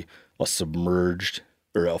largely a submerged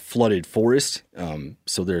or a flooded forest.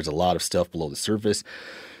 So there's a lot of stuff below the surface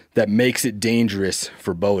that makes it dangerous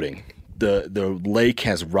for boating. The lake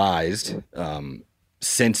has rised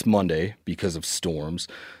since Monday because of storms.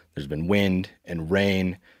 There's been wind and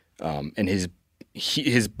rain, and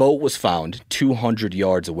his boat was found 200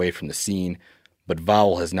 yards away from the scene, but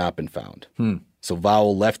Vowell has not been found. So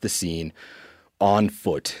Vowell left the scene on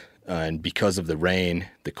foot, and because of the rain,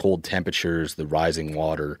 the cold temperatures, the rising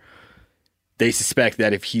water, they suspect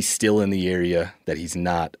that if he's still in the area, that he's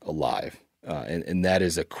not alive. And that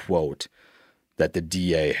is a quote that the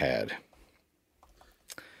DA had.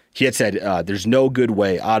 He had said, there's no good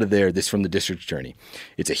way out of there. This from the district attorney.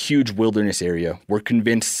 It's a huge wilderness area. We're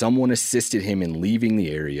convinced someone assisted him in leaving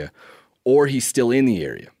the area, or he's still in the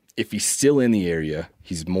area. If he's still in the area,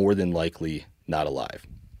 he's more than likely not alive.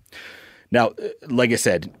 Now, like I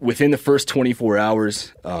said, within the first 24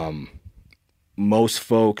 hours, most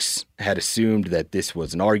folks had assumed that this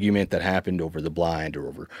was an argument that happened over the blind or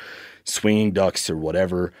over swinging ducks or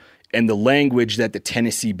whatever. And the language that the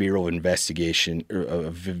Tennessee Bureau of Investigators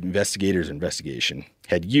investigation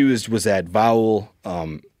had used was that Vowell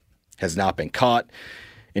has not been caught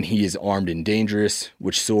and he is armed and dangerous,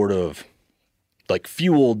 which sort of like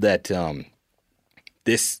fueled that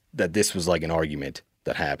this was like an argument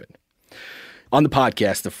that happened. On the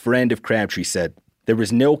podcast, a friend of Crabtree said, there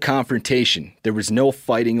was no confrontation. There was no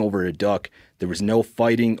fighting over a duck. There was no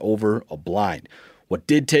fighting over a blind. What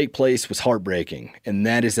did take place was heartbreaking, and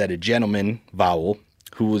that is that a gentleman, Vowell,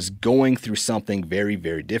 who was going through something very,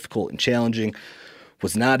 very difficult and challenging,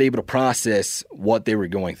 was not able to process what they were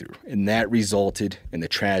going through, and that resulted in the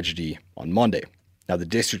tragedy on Monday. Now, the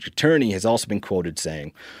district attorney has also been quoted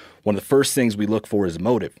saying, one of the first things we look for is a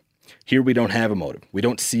motive. Here we don't have a motive. We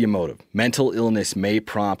don't see a motive. Mental illness may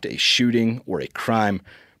prompt a shooting or a crime.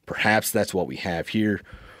 Perhaps that's what we have here.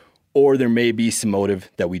 Or there may be some motive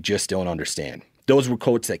that we just don't understand. Those were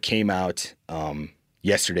quotes that came out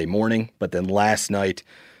yesterday morning, but then last night,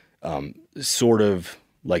 sort of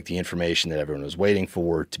like the information that everyone was waiting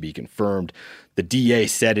for to be confirmed, the DA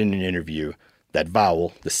said in an interview that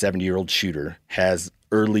Vowell, the 70-year-old shooter, has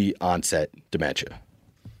early onset dementia.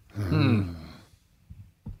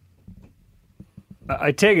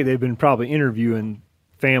 I take it they've been probably interviewing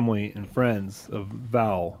family and friends of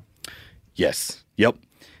Vowell. Yes. Yep.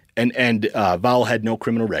 And Vowell had no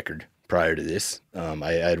criminal record prior to this.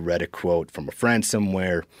 I had read a quote from a friend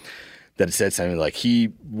somewhere that said something like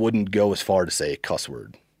he wouldn't go as far to say a cuss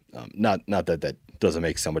word. Not that doesn't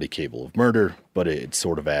make somebody capable of murder, but it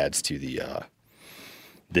sort of adds to the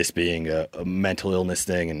this being a mental illness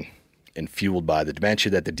thing and fueled by the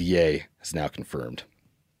dementia that the DA has now confirmed.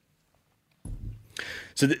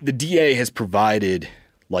 So the DA has provided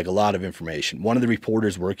like a lot of information. One of the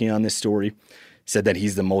reporters working on this story said that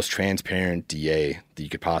he's the most transparent DA that you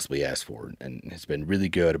could possibly ask for and has been really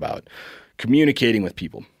good about communicating with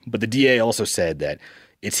people. But the DA also said that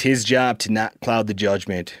it's his job to not cloud the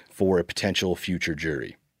judgment for a potential future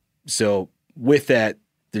jury. So with that,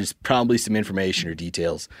 there's probably some information or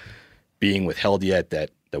details being withheld yet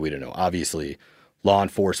that we don't know. Obviously, law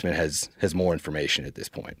enforcement has more information at this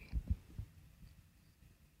point.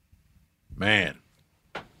 Man.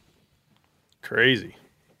 Crazy.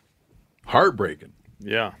 Heartbreaking.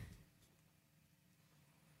 Yeah.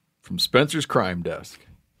 From Spencer's Crime Desk.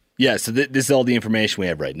 Yeah, so this is all the information we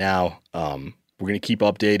have right now. We're going to keep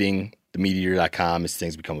updating themeateater.com as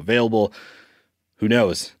things become available. Who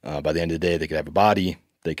knows? By the end of the day, they could have a body.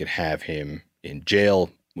 They could have him in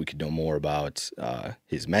jail. We could know more about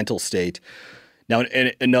his mental state. Now,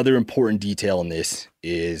 another important detail in this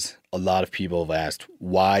is a lot of people have asked,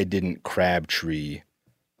 why didn't Crabtree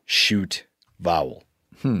shoot Vowell?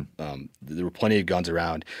 There were plenty of guns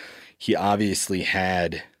around. He obviously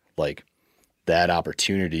had like that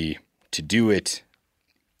opportunity to do it.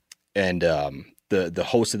 And the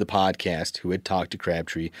host of the podcast who had talked to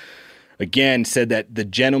Crabtree again said that the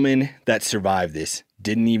gentleman that survived this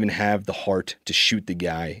didn't even have the heart to shoot the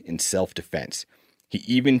guy in self-defense. He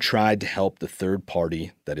even tried to help the third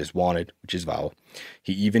party that is wanted, which is Vowell.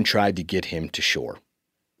 He even tried to get him to shore,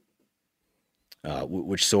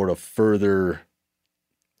 which sort of further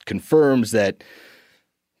confirms that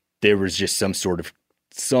there was just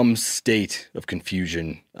some state of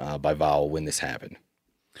confusion by Vowell when this happened.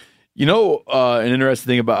 You know, an interesting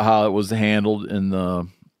thing about how it was handled in the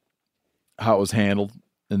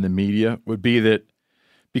media would be that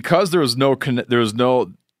because there was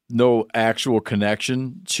no actual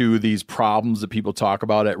connection to these problems that people talk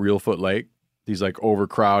about at Reelfoot Lake, these like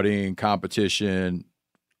overcrowding, competition,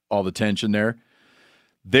 all the tension there.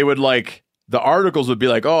 They would like, the articles would be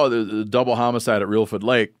like, oh, the double homicide at Reelfoot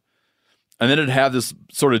Lake. And then it'd have this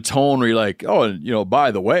sort of tone where you're like, oh, and you know, by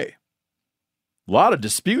the way, a lot of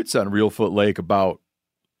disputes on Reelfoot Lake about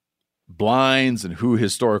blinds and who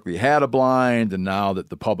historically had a blind, and now that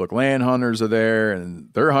the public land hunters are there and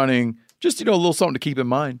they're hunting, just, you know, a little something to keep in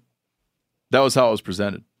mind. That was how it was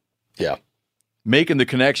presented. Yeah. Making the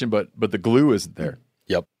connection, but the glue isn't there.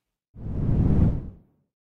 Yep.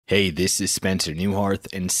 Hey, this is Spencer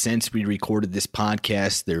Newharth, and since we recorded this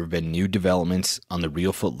podcast, there have been new developments on the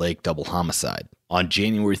Reelfoot Lake double homicide. On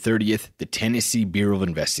January 30th, the Tennessee Bureau of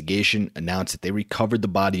Investigation announced that they recovered the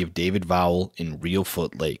body of David Vowell in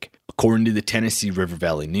Reelfoot Lake. According to the Tennessee River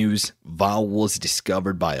Valley News, Vowell was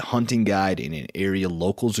discovered by a hunting guide in an area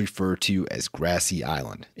locals refer to as Grassy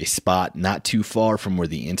Island, a spot not too far from where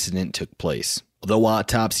the incident took place. Although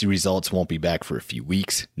autopsy results won't be back for a few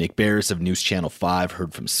weeks, Nick Barris of News Channel 5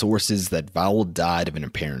 heard from sources that Vowell died of an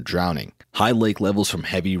apparent drowning. High lake levels from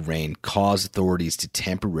heavy rain caused authorities to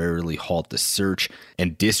temporarily halt the search,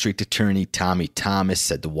 and District Attorney Tommy Thomas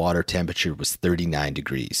said the water temperature was 39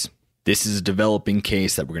 degrees. This is a developing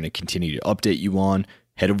case that we're going to continue to update you on.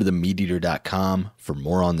 Head over to MeatEater.com for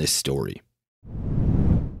more on this story.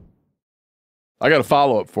 I got a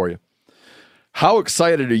follow-up for you. How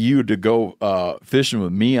excited are you to go fishing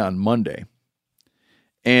with me on Monday?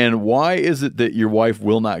 And why is it that your wife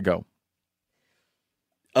will not go?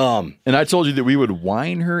 And I told you that we would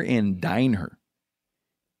wine her and dine her.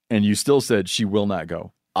 And you still said she will not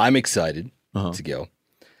go. I'm excited to go.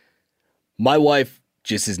 My wife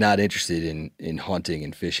just is not interested in hunting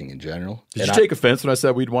and fishing in general. Did you take offense when I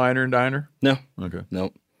said we'd wine her and dine her? No. Okay.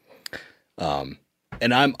 No.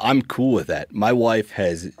 And I'm cool with that. My wife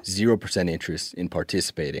has 0% interest in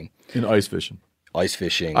participating in ice fishing.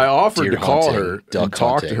 I offered to call her and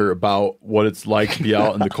talk to her about what it's like to be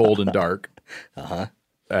out in the cold and dark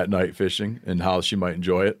at night fishing and how she might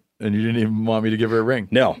enjoy it. And you didn't even want me to give her a ring.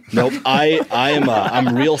 Nope.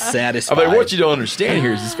 I'm real satisfied. I'm like, what you don't understand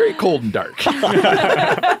here is it's very cold and dark.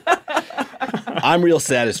 I'm real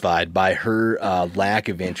satisfied by her lack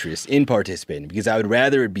of interest in participating, because I would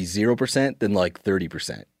rather it be 0% than like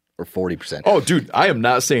 30% or 40%. Oh, dude, I am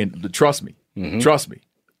not saying, trust me,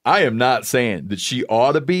 I am not saying that she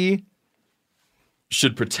ought to be,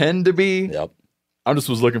 should pretend to be. Yep. I just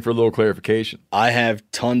was looking for a little clarification. I have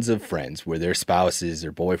tons of friends where their spouses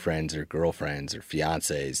or boyfriends or girlfriends or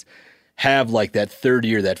fiancés have like that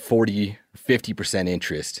 30 or that 40, 50%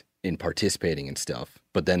 interest in participating in stuff,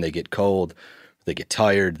 but then they get cold, they get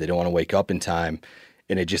tired, they don't want to wake up in time,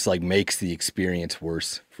 and it just like makes the experience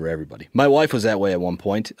worse for everybody. My wife was that way at one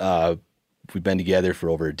point. We've been together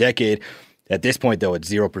for over a decade. At this point, though, it's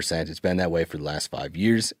 0%. It's been that way for the last 5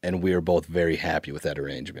 years, and we are both very happy with that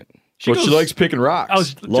arrangement. She likes picking rocks. I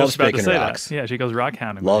was Loves just about picking to say rocks. that. Yeah, she goes rock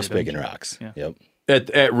hounding. Loves picking rocks. Yeah. Yep.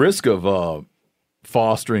 At risk of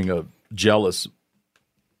fostering a jealous,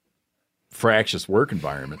 fractious work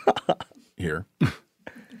environment here,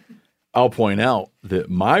 I'll point out that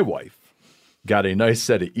my wife got a nice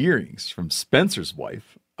set of earrings from Spencer's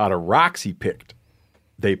wife out of rocks they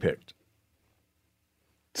picked.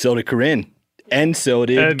 So did Corinne. And so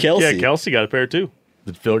did Kelsey. Yeah, Kelsey got a pair too.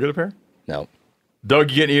 Did Phil get a pair? No.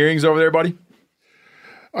 Doug, you getting earrings over there, buddy?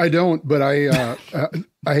 I don't, but I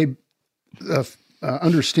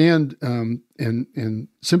understand and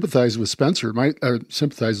sympathize with Spencer.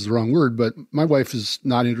 Sympathize is the wrong word, but my wife is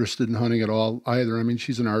not interested in hunting at all either. I mean,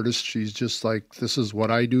 she's an artist. She's just like, this is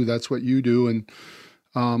what I do. That's what you do. And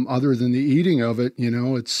other than the eating of it,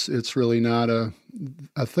 it's really not a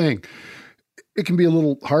thing. It can be a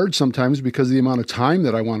little hard sometimes because of the amount of time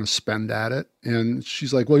that I want to spend at it. And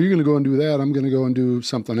she's like, well, you're going to go and do that. I'm going to go and do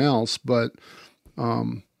something else. But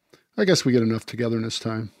I guess we get enough togetherness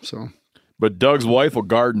time. So, but Doug's wife will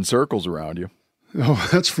garden circles around you. Oh,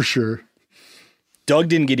 that's for sure. Doug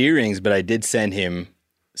didn't get earrings, but I did send him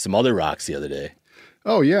some other rocks the other day.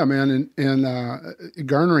 Oh yeah, man, and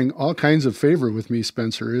garnering all kinds of favor with me,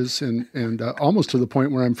 Spencer is, and almost to the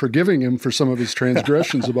point where I'm forgiving him for some of his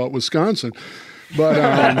transgressions about Wisconsin, but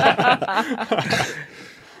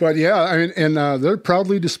but yeah, I mean, and they're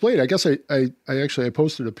proudly displayed. I guess I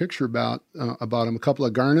posted a picture about them, a couple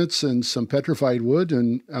of garnets and some petrified wood,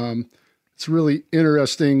 and it's really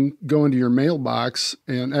interesting going to your mailbox,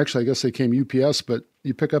 and actually I guess they came UPS, but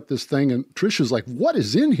you pick up this thing and Trisha's like, what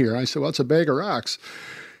is in here? I said, well, it's a bag of rocks.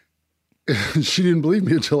 And she didn't believe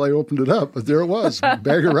me until I opened it up, but there it was, a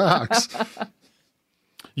bag of rocks.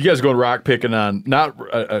 You guys going rock picking on,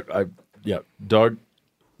 Doug,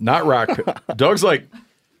 not rock. Doug's like,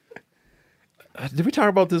 did we talk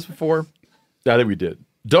about this before? I think we did.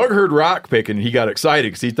 Doug heard rock picking and he got excited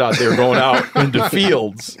because he thought they were going out into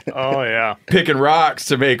fields. Oh, yeah. Picking rocks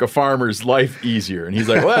to make a farmer's life easier. And he's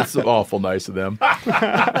like, well, that's awful nice of them.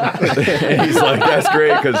 And he's like, that's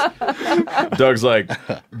great because Doug's like,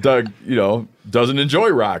 Doug, doesn't enjoy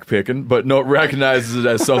rock picking, but recognizes it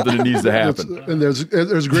as something that needs to happen. And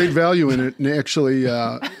there's great value in it. And actually,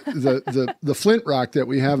 the flint rock that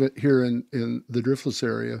we have here in the Driftless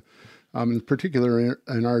area, in particular,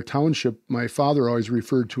 in our township, my father always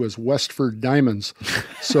referred to as Westford Diamonds.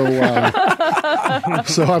 So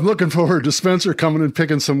so I'm looking forward to Spencer coming and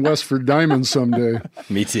picking some Westford Diamonds someday.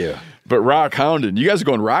 Me too. But rock hounding. You guys are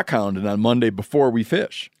going rock hounding on Monday before we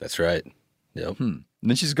fish. That's right. Yep. And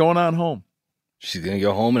then she's going on home. She's going to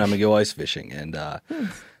go home, and I'm going to go ice fishing. And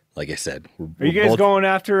like I said, are you guys going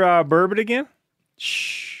after Burbot again?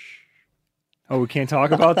 Shh. Oh, we can't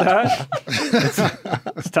talk about that?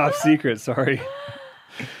 It's top secret. Sorry.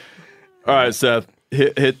 All right, Seth,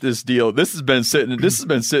 hit this deal. This has been sitting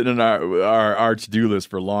in our to-do list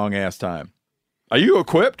for a long ass time. Are you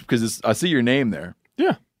equipped? Because I see your name there.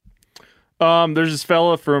 Yeah. There's this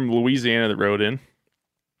fella from Louisiana that wrote in.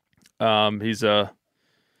 He's a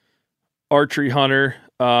archery hunter.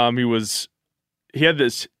 He had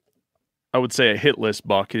this, I would say, a hit list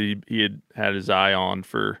buck. He had his eye on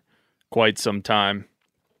for quite some time,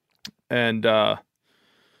 and had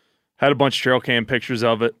a bunch of trail cam pictures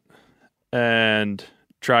of it and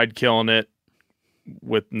tried killing it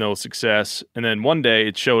with no success. And then one day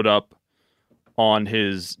it showed up on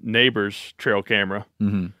his neighbor's trail camera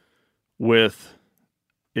with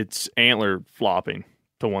its antler flopping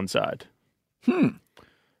to one side. And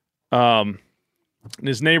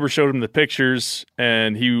his neighbor showed him the pictures,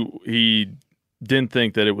 and he didn't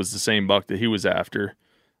think that it was the same buck that he was after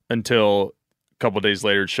until a couple of days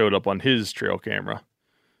later it showed up on his trail camera.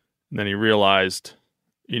 And then he realized,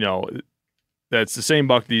 that's the same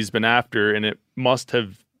buck that he's been after, and it must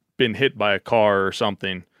have been hit by a car or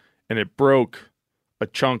something, and it broke a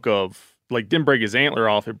chunk of, didn't break his antler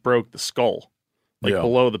off, it broke the skull,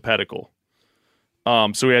 below the pedicle.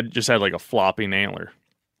 So he just had a flopping antler.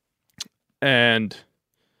 And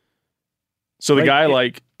so the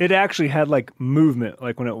guy, it actually had movement.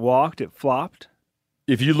 When it walked, it flopped.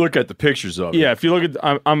 If you look at the pictures of it. Yeah, if you look at,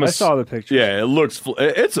 I saw the pictures. Yeah,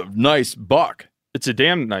 it's a nice buck. It's a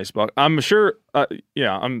damn nice buck. I'm sure,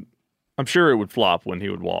 I'm sure it would flop when he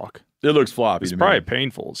would walk. It looks floppy. It's probably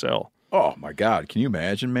painful as hell. Oh my God. Can you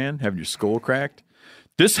imagine, man, having your skull cracked?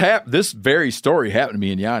 This very story happened to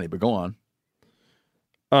me and Yanni, but go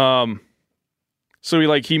on. So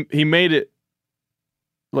he made it,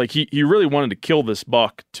 he really wanted to kill this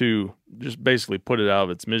buck to just basically put it out of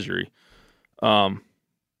its misery.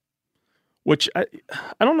 Which I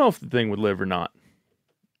don't know if the thing would live or not.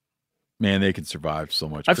 Man, they can survive so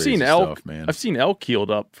much. I've seen elk, stuff, man. I've seen elk healed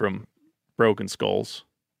up from broken skulls.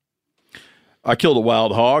 I killed a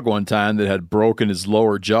wild hog one time that had broken his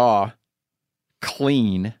lower jaw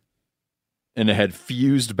clean, and it had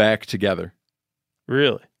fused back together.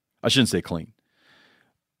 Really? I shouldn't say clean.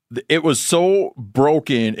 It was so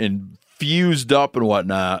broken and fused up and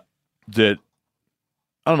whatnot that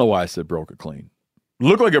I don't know why I said broke it clean. It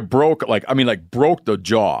looked like it broke, broke the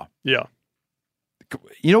jaw. Yeah.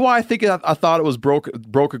 You know why I think I thought it was broke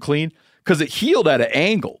it clean? Because it healed at an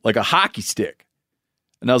angle, like a hockey stick.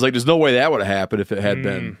 And I was like, there's no way that would have happened if it had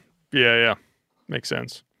been. Yeah. Makes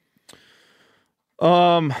sense.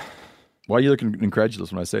 Why are you looking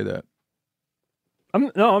incredulous when I say that?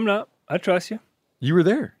 I'm not. I trust you. You were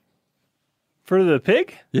there. For the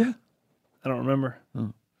pig? Yeah. I don't remember.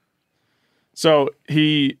 Oh. So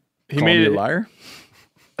he made it a liar.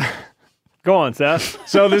 Go on, Seth.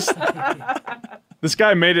 So this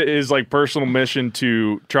guy made it his like personal mission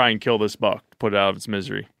to try and kill this buck, put it out of its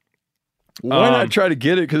misery. Why not try to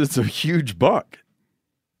get it? Because it's a huge buck.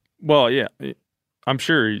 Well, yeah, I'm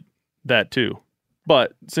sure that too.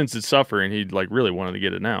 But since it's suffering, he like really wanted to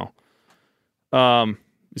get it now.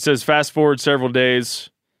 He says, fast forward several days,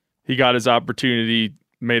 he got his opportunity,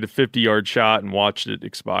 made a 50-yard shot, and watched it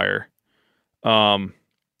expire.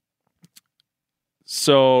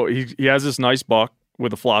 So he has this nice buck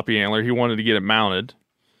with a floppy antler. He wanted to get it mounted.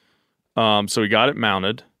 So he got it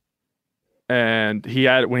mounted. And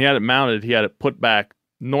when he had it mounted, he had it put back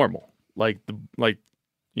normal. Like the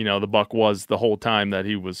buck was the whole time that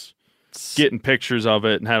he was getting pictures of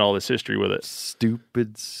it and had all this history with it.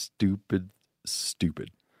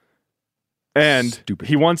 Stupid. And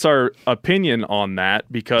he wants our opinion on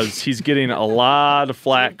that because he's getting a lot of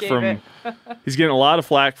flack from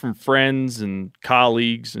friends and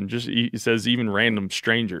colleagues and just he says even random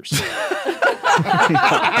strangers.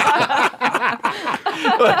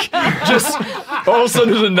 Like, just all of a sudden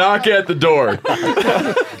there's a knock at the door.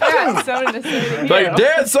 Yeah, someone to say to like,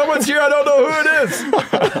 Dad, someone's here. I don't know who it is.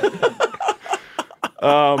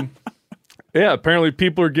 Yeah, apparently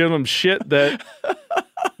people are giving him shit that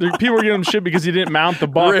people are giving him shit because he didn't mount the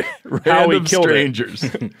buck. How he killed strangers.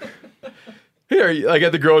 Here, like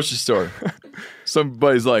at the grocery store,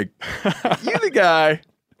 somebody's like, "You the guy?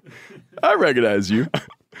 I recognize you."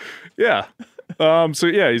 Yeah. So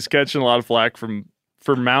yeah, he's catching a lot of flack for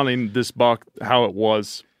mounting this buck how it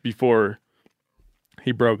was before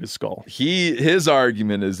he broke his skull. His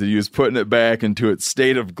argument is that he was putting it back into its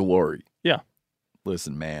state of glory. Yeah.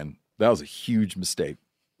 Listen, man, that was a huge mistake.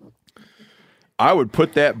 I would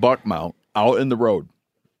put that buck mount out in the road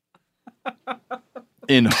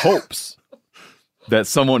in hopes that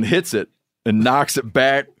someone hits it and knocks it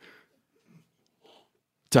back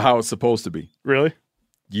to how it's supposed to be. Really?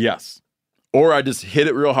 Yes. Or I just hit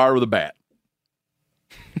it real hard with a bat.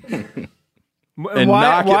 And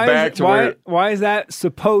knock it back to where... Why is that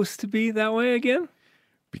supposed to be that way again?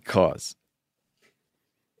 Because,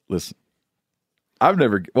 listen, I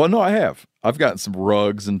have. I've gotten some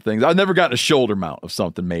rugs and things. I've never gotten a shoulder mount of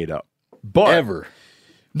something made up. But Ever?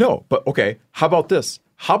 No, but okay. How about this?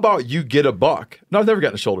 How about you get a buck? No, I've never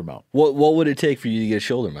gotten a shoulder mount. What would it take for you to get a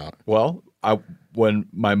shoulder mount? Well, I would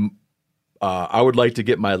like to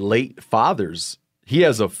get my late father's. He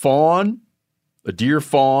has a fawn, a deer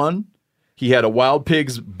fawn. He had a wild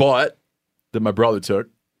pig's butt that my brother took.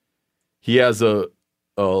 He has a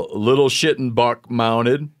little shitting buck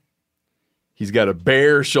mounted. He's got a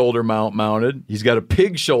bear shoulder mount mounted. He's got a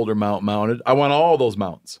pig shoulder mount mounted. I want all those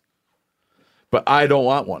mounts, but I don't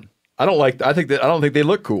want one. I don't think they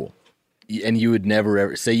look cool. And you would never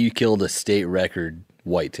ever say you killed a state record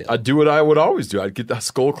whitetail. I'd do what I would always do. I'd get the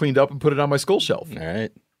skull cleaned up and put it on my skull shelf. All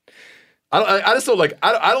right. I just don't like.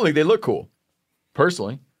 I don't think they look cool,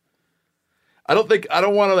 personally. I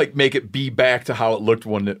don't want to like make it be back to how it looked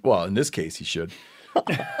when. Well, in this case, he should. I'm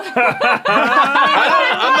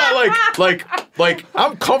not like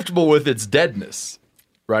I'm comfortable with its deadness,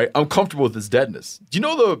 right? I'm comfortable with its deadness. Do you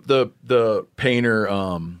know the painter?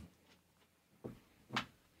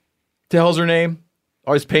 The hell's her name?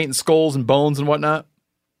 Always painting skulls and bones and whatnot.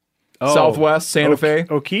 Oh, Southwest Santa Fe.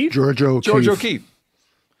 O'Keefe? George O'Keefe.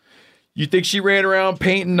 You think she ran around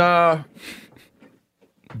painting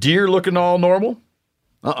deer looking all normal?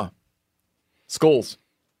 Skulls.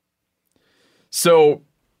 So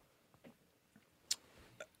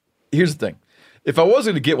here's the thing. If I was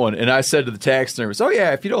going to get one and I said to the taxidermist, "Oh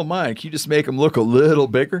yeah, if you don't mind, can you just make them look a little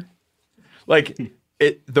bigger?" Like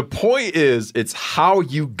the point is, it's how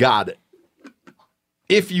you got it.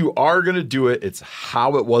 If you are going to do it, it's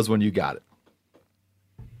how it was when you got it.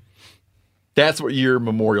 That's what you're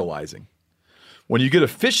memorializing. When you get a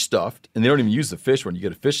fish stuffed, and they don't even use the fish when you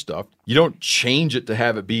get a fish stuffed, you don't change it to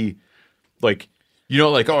have it be like,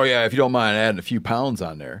 oh yeah, if you don't mind adding a few pounds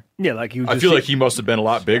on there. Yeah, like you. I feel like he must have been a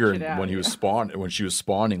lot bigger when he was when she was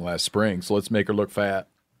spawning last spring. So let's make her look fat.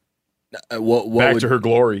 Back to her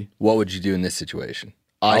glory. What would you do in this situation?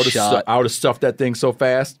 I would have stuffed that thing so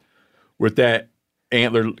fast with that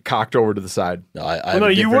antler cocked over to the side. No,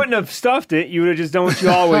 you wouldn't have stuffed it. You would have just done what you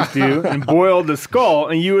always do and boiled the skull,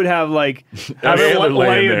 and you would have like have it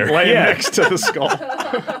laying next to the skull.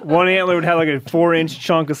 One antler would have like a 4-inch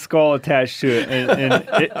chunk of skull attached to it, and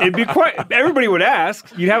it'd be quite. Everybody would ask.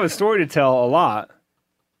 You'd have a story to tell a lot.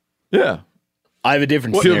 Yeah, I have a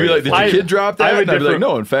different. You'll be like, did your kid drop that? I'd be like,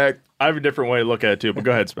 no. In fact, I have a different way to look at it too. But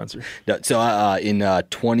go ahead, Spencer. So in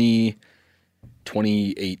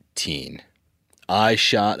 2018. I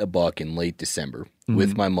shot a buck in late December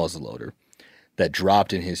with my muzzleloader that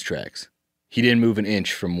dropped in his tracks. He didn't move an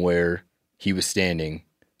inch from where he was standing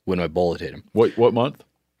when my bullet hit him. What month?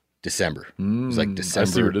 December. It was like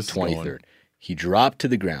December 23rd. He dropped to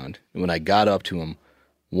the ground, and when I got up to him,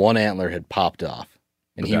 one antler had popped off.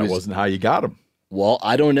 And that wasn't how you got him. Well,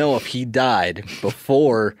 I don't know if he died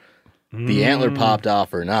before the antler popped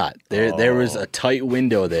off or not. There was a tight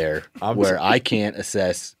window there where I can't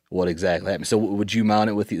assess what exactly happened. So would you mount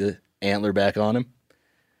it with the antler back on him?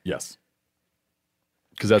 Yes.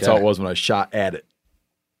 Because that's how it was when I shot at it.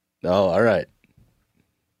 Oh, all right.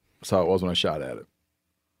 That's how it was when I shot at it.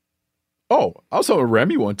 Oh, I was talking with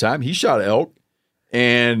Remy one time. He shot an elk,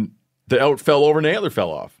 and the elk fell over and the antler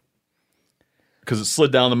fell off. Because it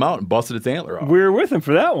slid down the mountain, busted its antler off. We were with him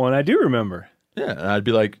for that one. I do remember. Yeah, and I'd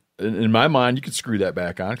be like, in my mind, you could screw that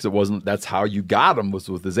back on because it wasn't. That's how you got him, was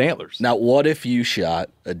with his antlers. Now, what if you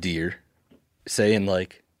shot a deer, say in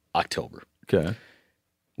like October,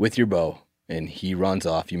 with your bow, and he runs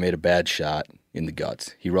off? You made a bad shot in the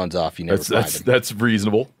guts. He runs off. You never find him. That's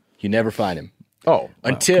reasonable. You never find him. Oh,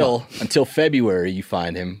 until February, you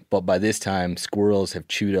find him. But by this time, squirrels have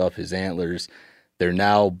chewed up his antlers. They're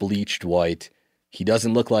now bleached white. He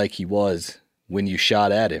doesn't look like he was when you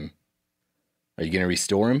shot at him. Are you going to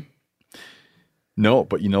restore him? No,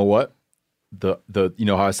 but you know what? The you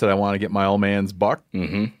know how I said I want to get my old man's buck?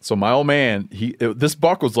 Mm-hmm. So my old man, this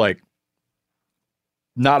buck was like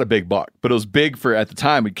not a big buck, but it was big for at the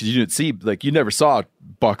time because you didn't see, like you never saw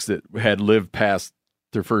bucks that had lived past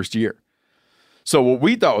their first year. So what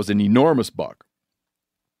we thought was an enormous buck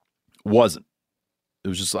wasn't. It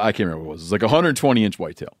was just, I can't remember what it was. It was like a 120-inch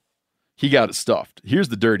whitetail. He got it stuffed. Here's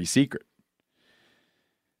the dirty secret.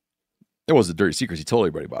 It wasn't a dirty secret. He told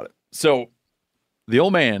everybody about it. So the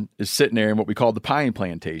old man is sitting there in what we call the pine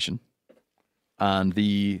plantation on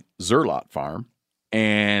the Zerlot farm,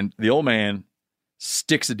 and the old man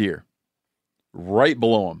sticks a deer right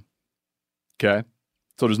below him. Okay?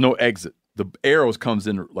 So there's no exit. The arrows comes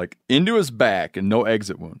in like into his back and no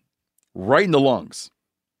exit wound. Right in the lungs.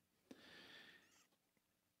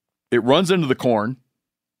 It runs into the corn.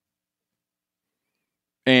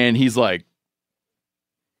 And he's like,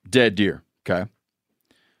 dead deer. Okay.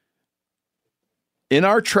 In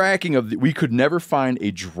our tracking we could never find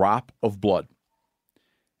a drop of blood.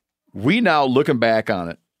 We now, looking back on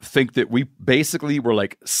it, think that we basically were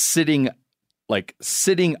like sitting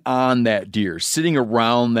on that deer, sitting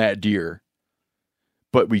around that deer,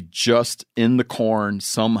 but we just in the corn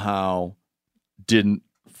somehow didn't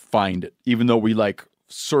find it, even though we like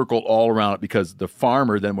circled all around it because the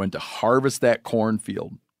farmer then went to harvest that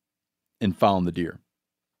cornfield and found the deer.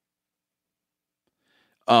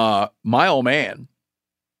 My old man,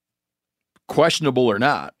 questionable or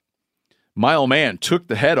not, my old man took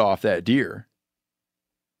the head off that deer,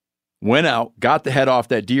 went out, got the head off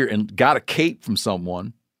that deer, and got a cape from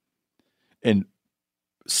someone and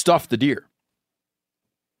stuffed the deer.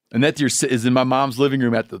 And that deer is in my mom's living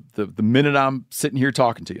room at the minute I'm sitting here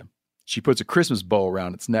talking to you. She puts a Christmas bow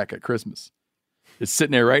around its neck at Christmas. It's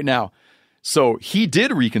sitting there right now. So he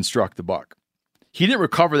did reconstruct the buck. He didn't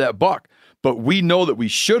recover that buck, but we know that we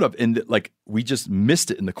should have, and like we just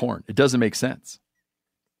missed it in the corn. It doesn't make sense.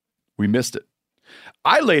 We missed it.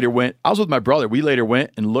 I was with my brother. We later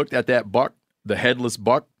went and looked at that buck, the headless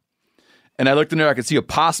buck, and I looked in there. I could see a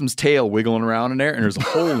possum's tail wiggling around in there, and there's a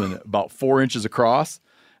hole in it about 4 inches across.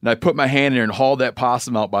 And I put my hand in there and hauled that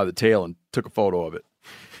possum out by the tail and took a photo of it.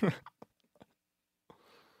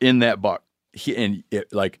 In that buck.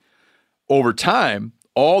 Over time,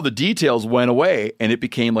 all the details went away and it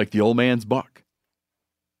became like the old man's buck.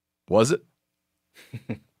 Was it?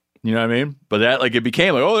 You know what I mean? But that, like, it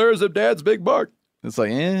became like, oh, there's a dad's big buck. It's like,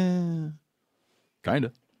 kind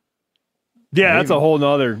of. Yeah, maybe. That's a whole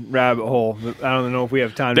nother rabbit hole. I don't know if we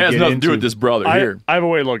have time to get into. That has nothing to do with this brother here. I have a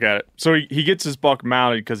way to look at it. So he gets his buck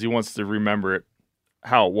mounted because he wants to remember it,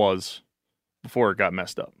 how it was before it got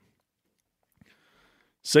messed up.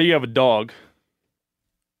 Say you have a dog,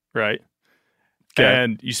 right? Okay.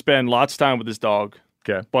 And you spend lots of time with this dog.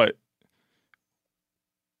 Okay. But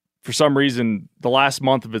for some reason, the last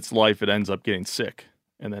month of its life, it ends up getting sick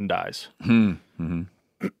and then dies. Mm-hmm.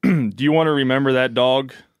 do you want to remember that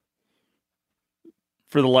dog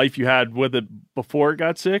for the life you had with it before it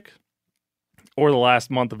got sick, or the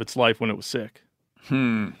last month of its life when it was sick?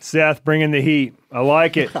 Seth, bring in the heat. I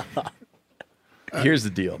like it. Here's the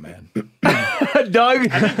deal, man. Doug's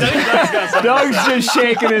just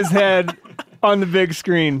shaking his head on the big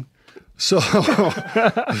screen. So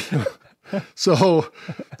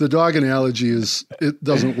the dog analogy it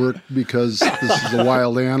doesn't work because this is a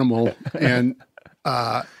wild animal, and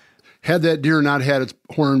had that deer not had its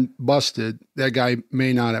horn busted, that guy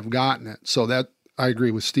may not have gotten it. So that I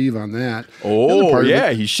agree with Steve on that. Oh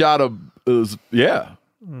yeah, he shot yeah.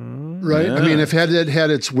 Right. Yeah. I mean, if it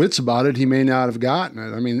had its wits about it, he may not have gotten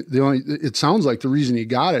it. I mean, it sounds like the reason he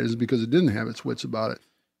got it is because it didn't have its wits about it.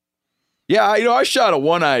 Yeah, I shot a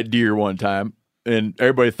one-eyed deer one time, and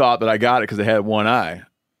everybody thought that I got it because it had one eye.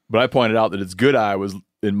 But I pointed out that its good eye was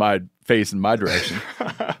in my face in my direction.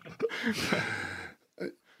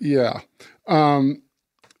 Yeah.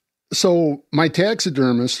 So my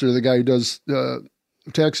taxidermist, or the guy who does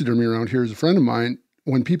taxidermy around here, is a friend of mine.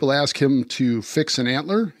 When people ask him to fix an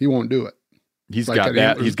antler, he won't do it. He's got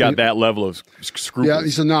that level of scruples. Yeah, he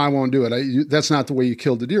said, no, I won't do it. That's not the way you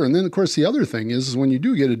killed the deer. And then, of course, the other thing is when you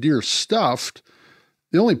do get a deer stuffed,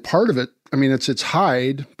 the only part of it, I mean, it's its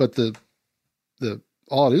hide, but the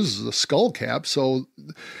all it is a skull cap. So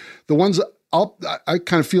the ones I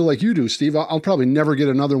kind of feel like you do, Steve. I'll probably never get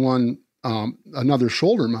another one, another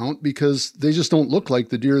shoulder mount, because they just don't look like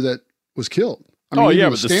the deer that was killed. I mean,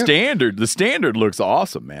 but the standard looks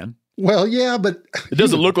awesome, man. Well, yeah, but it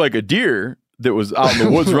doesn't look like a deer that was out in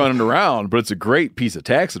the woods running around, but it's a great piece of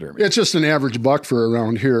taxidermy. It's just an average buck for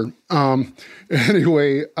around here.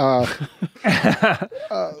 Anyway, but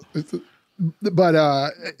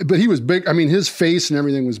he was big. I mean, his face and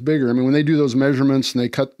everything was bigger. I mean, when they do those measurements and they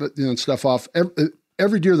cut stuff off,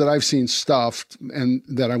 every deer that I've seen stuffed and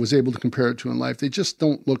that I was able to compare it to in life, they just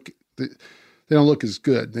don't look. They don't look as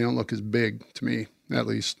good. They don't look as big to me, at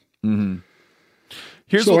least. Mm-hmm.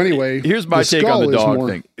 Here's my take on the dog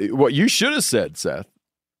thing. What you should have said, Seth.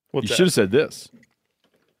 You should have said this.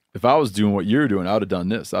 If I was doing what you're doing, I would have done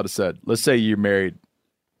this. I'd have said, let's say you're married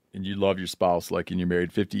and you love your spouse, and you're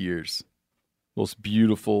married 50 years. Most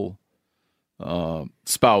beautiful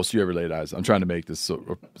spouse you ever laid eyes on. I'm trying to make this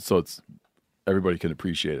so it's everybody can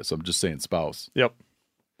appreciate it. So I'm just saying spouse. Yep.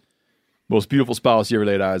 Most beautiful spouse you ever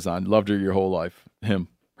laid eyes on. Loved her your whole life. Him,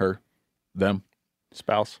 her, them.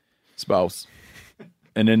 Spouse.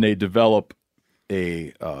 And then they develop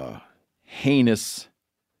a heinous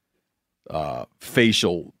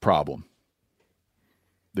facial problem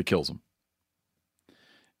that kills them.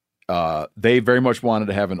 They very much wanted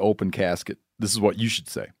to have an open casket. This is what you should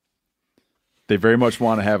say. They very much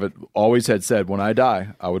want to have it, always had said, when I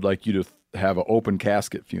die, I would like you to have an open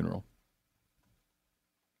casket funeral.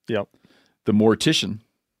 Yep. The mortician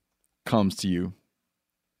comes to you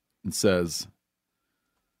and says,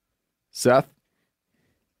 Seth,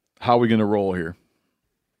 how are we going to roll here?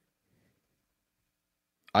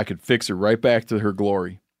 I could fix her right back to her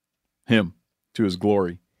glory, him to his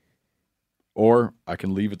glory, or I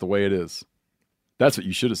can leave it the way it is. That's what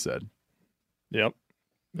you should have said. Yep.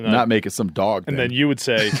 Not make it some dog thing. And then you would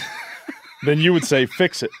say,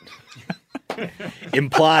 fix it.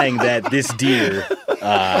 Implying that this deer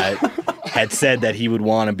had said that he would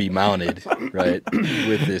want to be mounted, right?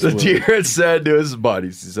 With this, the deer had said to his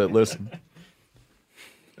buddies, he said, "Listen,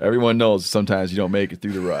 everyone knows sometimes you don't make it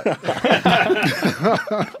through the rut.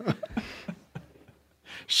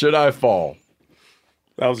 Should I fall?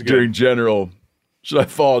 That was good. Should I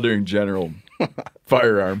fall during general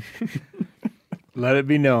firearm? Let it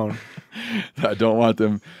be known. I don't want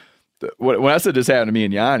them. When I said this happened to me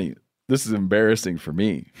and Yanni, this is embarrassing for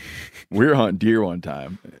me. We were hunting deer one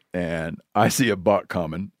time, and I see a buck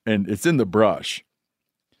coming, and it's in the brush.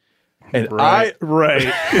 And right. It's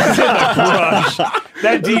in the brush.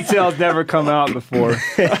 That detail's never come out before.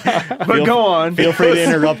 But go on. Feel free to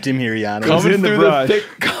interrupt him here, Yanni. Coming through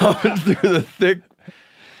the thick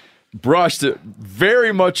brush that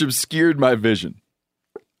very much obscured my vision.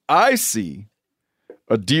 I see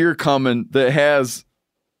a deer coming that has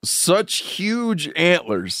such huge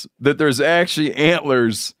antlers that there's actually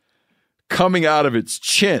antlers coming out of its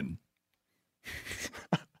chin.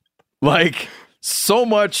 Like so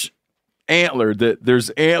much antler that there's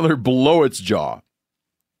antler below its jaw.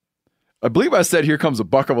 I believe I said, here comes a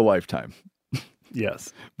buck of a lifetime.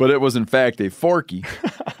 Yes. But it was in fact a forky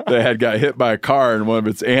that had got hit by a car and one of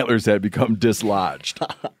its antlers had become dislodged.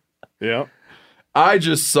 Yeah. I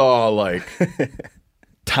just saw like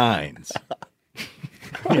tines.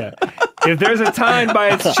 Yeah. If there's a tine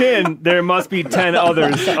by its chin, there must be 10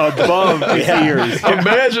 others above its ears.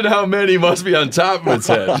 Imagine how many must be on top of its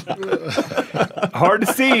head. Hard to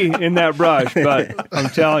see in that brush, but I'm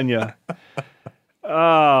telling you.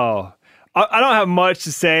 Oh, I don't have much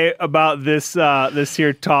to say about this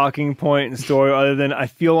here talking point and story, other than I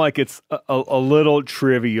feel like it's a little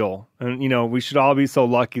trivial, and we should all be so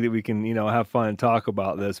lucky that we can have fun and talk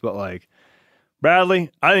about this. But like,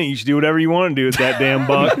 Bradley, I think you should do whatever you want to do with that damn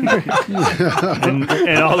buck,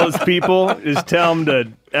 and all those people, just tell them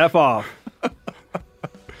to F off.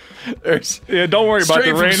 Don't worry about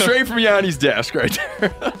the random. Straight from Yanni's desk, right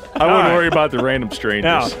there. I wouldn't worry about the random strangers.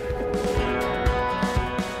 Now,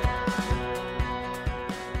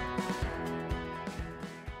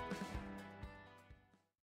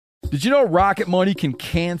 did you know Rocket Money can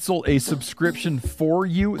cancel a subscription for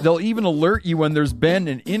you? They'll even alert you when there's been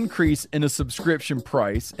an increase in a subscription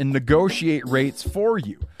price and negotiate rates for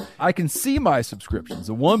you. I can see my subscriptions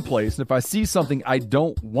in one place, and if I see something I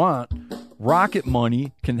don't want, Rocket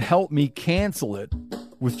Money can help me cancel it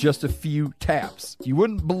with just a few taps. You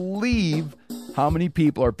wouldn't believe how many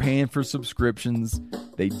people are paying for subscriptions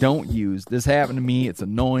they don't use. This happened to me. It's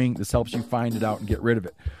annoying. This helps you find it out and get rid of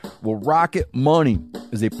it. Well, Rocket Money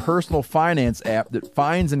is a personal finance app that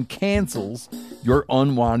finds and cancels your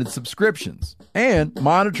unwanted subscriptions and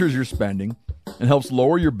monitors your spending and helps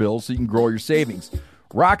lower your bills so you can grow your savings.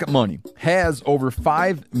 Rocket Money has over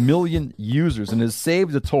 5 million users and has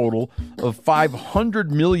saved a total of $500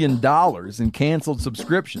 million in canceled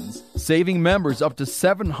subscriptions, saving members up to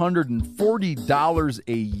 $740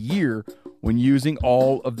 a year when using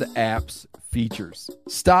all of the app's features.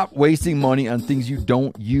 Stop wasting money on things you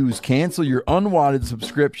don't use. Cancel your unwanted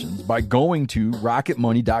subscriptions by going to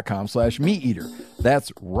rocketmoney.com/meateater.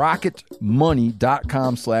 That's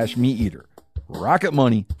rocketmoney.com/meateater.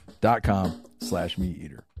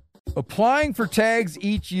 rocketmoney.com/meateater. Applying for tags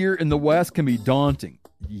each year in the West can be daunting.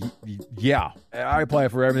 Yeah, I apply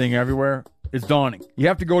for everything everywhere. It's daunting. You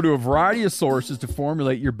have to go to a variety of sources to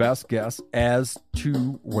formulate your best guess as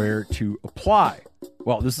to where to apply.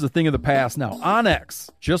 Well, this is a thing of the past now. OnX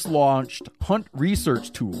just launched hunt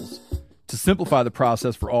research tools to simplify the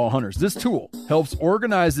process for all hunters. This tool helps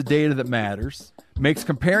organize the data that matters, makes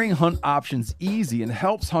comparing hunt options easy, and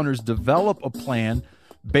helps hunters develop a plan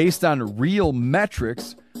based on real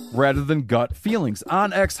metrics rather than gut feelings.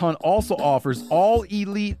 OnX Hunt also offers all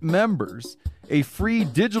elite members a free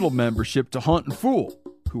digital membership to Hunt and Fool,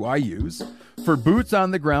 who I use, for boots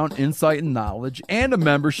on the ground insight and knowledge, and a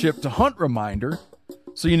membership to Hunt Reminder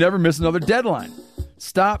so you never miss another deadline.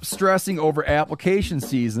 Stop stressing over application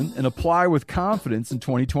season and apply with confidence in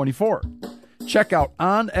 2024. Check out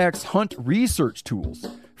OnX Hunt Research Tools,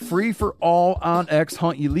 free for all OnX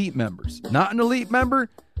Hunt Elite members. Not an Elite member?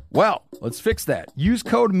 Well, let's fix that. Use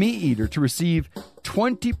code MeatEater to receive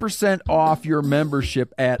 20% off your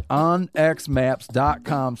membership at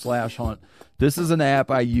onxmaps.com/hunt. This is an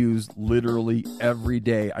app I use literally every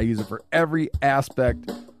day. I use it for every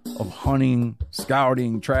aspect of hunting,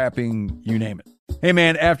 scouting, trapping, you name it. Hey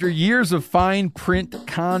man, after years of fine print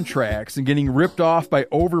contracts and getting ripped off by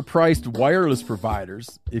overpriced wireless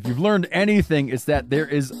providers, if you've learned anything, it's that there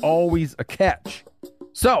is always a catch.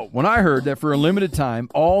 So, when I heard that for a limited time,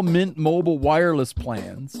 all Mint Mobile wireless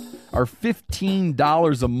plans are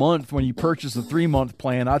 $15 a month when you purchase a 3-month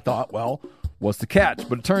plan, I thought, well, what's the catch?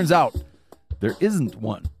 But it turns out there isn't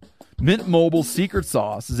one. Mint Mobile's secret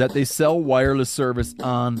sauce is that they sell wireless service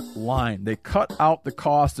online. They cut out the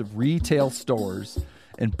cost of retail stores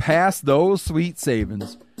and pass those sweet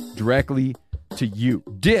savings directly to you.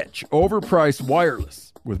 Ditch overpriced wireless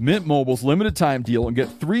with Mint Mobile's limited time deal and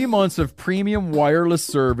get 3 months of premium wireless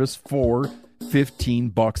service for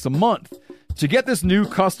 $15 a month. To get this new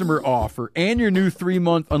customer offer and your new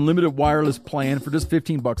 3-month unlimited wireless plan for just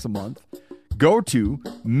 $15 a month, go to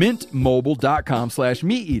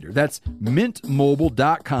mintmobile.com/meateater. That's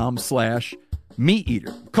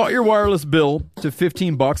mintmobile.com/meateater. Cut your wireless bill to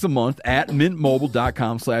 $15 a month at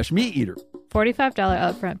mintmobile.com/meateater. $45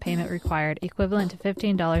 upfront payment required, equivalent to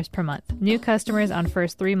 $15 per month. New customers on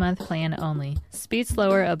first 3-month plan only. Speed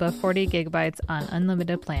slower above 40 gigabytes on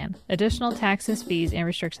unlimited plan. Additional taxes, fees, and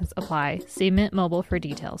restrictions apply. See Mint Mobile for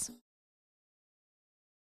details.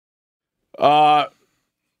 Yeah,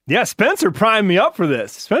 Spencer primed me up for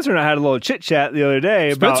this. Spencer and I had a little chit chat the other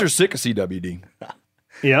day. Spencer's sick of CWD.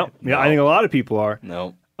 Yeah, No. I think a lot of people are.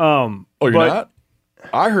 No. Oh, you're not?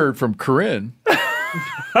 I heard from Corinne.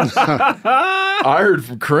 I heard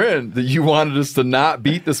from Corinne that you wanted us to not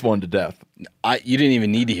beat this one to death. You didn't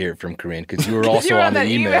even need to hear it from Corinne because you were also on the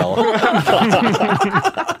email.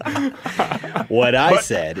 What I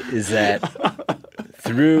said is that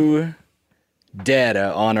through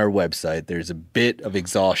data on our website, there's a bit of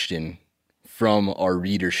exhaustion from our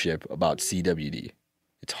readership about CWD.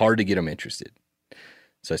 It's hard to get them interested.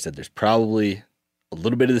 So I said there's probably a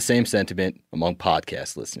little bit of the same sentiment among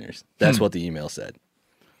podcast listeners. That's what the email said.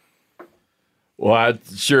 Well,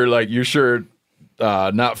 you're sure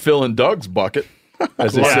not filling Doug's bucket,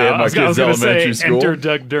 as they say at my kids' elementary school. Enter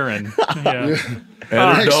Doug Duran. Yeah.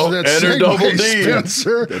 Enter Double D.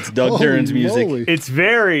 Spencer. That's Doug Duran's music. It's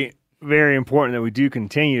very, very important that we do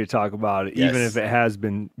continue to talk about it, even if it has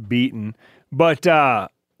been beaten. But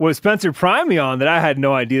what Spencer primed me on that I had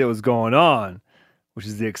no idea that was going on, which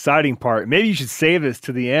is the exciting part. Maybe you should save this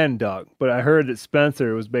to the end, Doug. But I heard that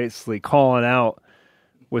Spencer was basically calling out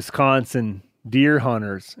Wisconsin deer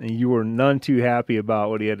hunters, and you were none too happy about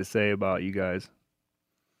what he had to say about you guys.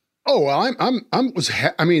 Oh, well,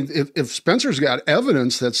 if Spencer's got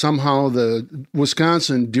evidence that somehow the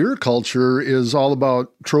Wisconsin deer culture is all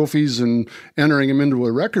about trophies and entering them into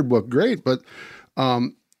a record book, great. But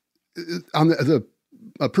on the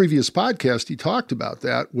previous podcast, he talked about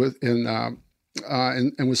that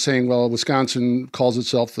and was saying, well, Wisconsin calls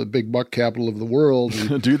itself the big buck capital of the world.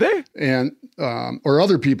 And, do they? And or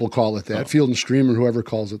other people call it that, Field and Stream or whoever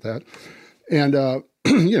calls it that. And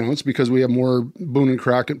it's because we have more Boone and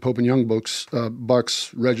Crockett, Pope and Young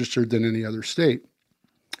bucks registered than any other state.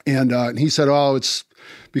 And he said, oh, it's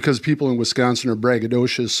because people in Wisconsin are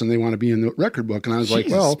braggadocious and they want to be in the record book. And I was like,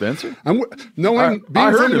 well, Spencer? being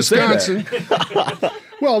from Wisconsin.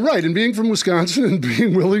 Well, right. And being from Wisconsin and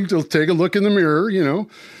being willing to take a look in the mirror,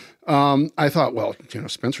 I thought, well,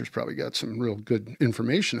 Spencer's probably got some real good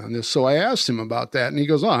information on this. So I asked him about that. And he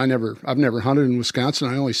goes, oh, I've never hunted in Wisconsin.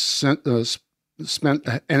 I only spent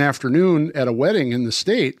an afternoon at a wedding in the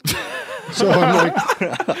state. So I'm like,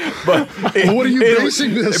 what are you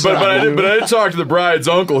basing this on? But I did talk to the bride's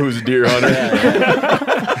uncle, who's a deer hunter.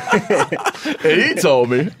 And he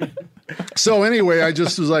told me. So anyway, I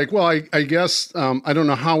just was like, well, I guess I don't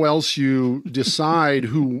know how else you decide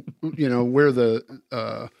where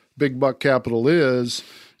the big buck capital is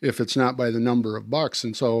if it's not by the number of bucks.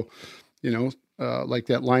 And so, like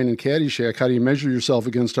that line in Caddyshack, how do you measure yourself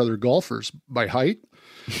against other golfers? By height?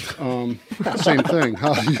 Same thing.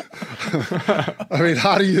 How do you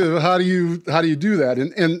do that?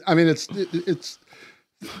 And I mean, it's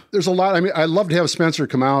there's a lot. I mean, I'd love to have Spencer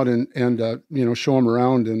come out and show him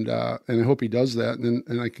around, and I hope he does that.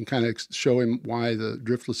 And I can kind of show him why the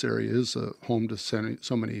Driftless area is home to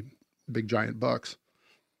so many big giant bucks.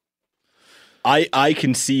 I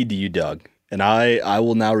concede to you, Doug, and I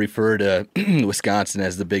will now refer to Wisconsin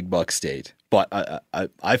as the big buck state. But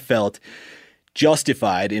I felt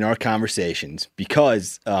justified in our conversations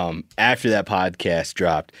because after that podcast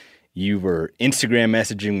dropped, you were Instagram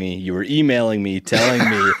messaging me, you were emailing me, telling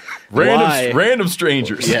me random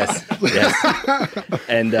strangers. Yes.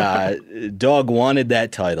 And Doug wanted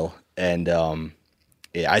that title, and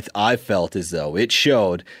I felt as though it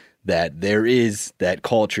showed that there is that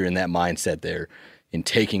culture and that mindset there in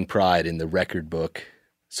taking pride in the record book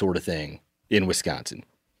sort of thing in Wisconsin.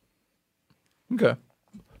 Okay.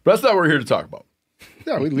 But that's not what we're here to talk about.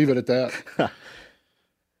 Yeah, we leave it at that.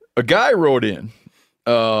 A guy wrote in,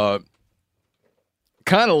 kind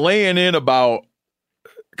of laying in about,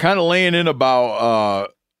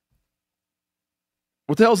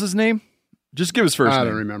 what the hell's his name? Just give his first name. I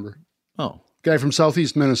don't remember. Oh. Guy from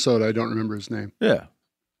Southeast Minnesota. I don't remember his name. Yeah.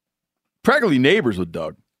 Practically neighbors with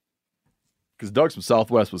Doug. Because Doug's from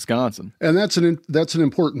Southwest Wisconsin. And that's an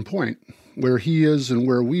important point. Where he is and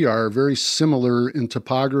where we are very similar in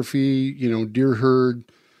topography, deer herd,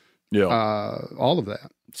 all of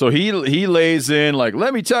that. So he lays in like,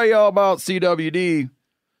 let me tell you all about CWD.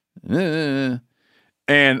 And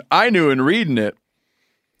I knew in reading it,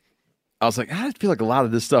 I was like, I feel like a lot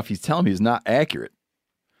of this stuff he's telling me is not accurate.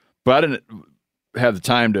 But I didn't have the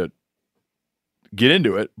time to get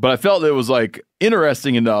into it. But I felt it was like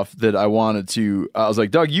interesting enough that I was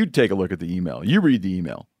like, Doug, you take a look at the email. You read the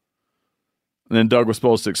email. And then Doug was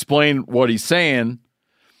supposed to explain what he's saying,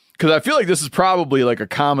 because I feel like this is probably like a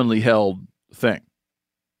commonly held thing.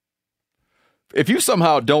 If you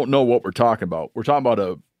somehow don't know what we're talking about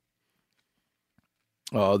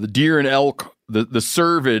the deer and elk, the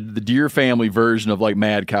cervid, the deer family version of like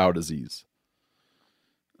mad cow disease,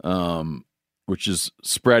 which is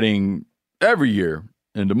spreading every year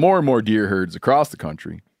into more and more deer herds across the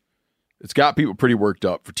country. It's got people pretty worked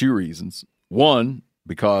up for two reasons. One,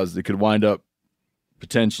 because it could wind up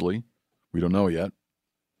potentially, we don't know yet,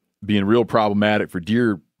 being real problematic for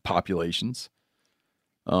deer populations,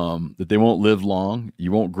 that they won't live long.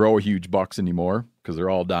 You won't grow huge bucks anymore because they're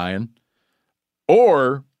all dying.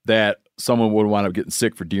 Or that someone would wind up getting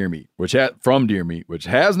sick from deer meat, which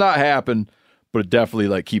has not happened, but it definitely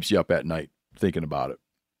like keeps you up at night thinking about it.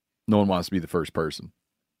 No one wants to be the first person.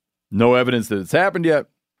 No evidence that it's happened yet.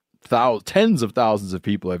 Tens of thousands of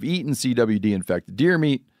people have eaten CWD infected deer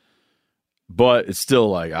meat, but it's still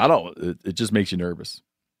like, it just makes you nervous.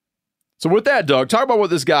 So with that, Doug, talk about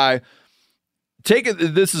what this guy,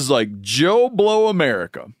 this is like Joe Blow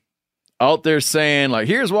America out there saying like,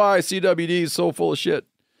 here's why CWD is so full of shit.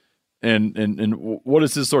 And what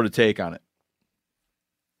is his sort of take on it?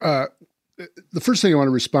 The first thing I want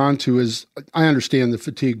to respond to is I understand the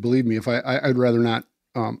fatigue. Believe me, I'd rather not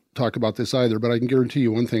talk about this either, but I can guarantee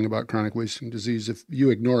you one thing about chronic wasting disease. If you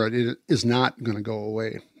ignore it, it is not going to go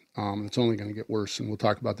away. It's only going to get worse, and we'll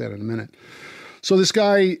talk about that in a minute. So this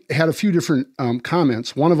guy had a few different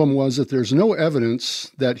comments. One of them was that there's no evidence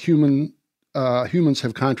that humans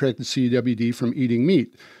have contracted CWD from eating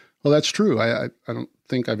meat. Well, that's true. I don't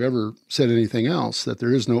think I've ever said anything else, that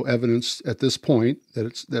there is no evidence at this point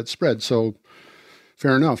that that's spread. So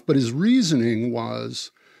fair enough. But his reasoning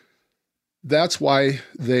was that's why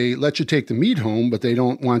they let you take the meat home, but they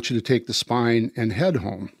don't want you to take the spine and head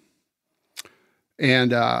home.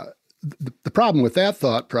 And the problem with that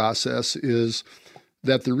thought process is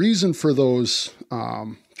that the reason for those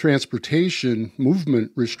transportation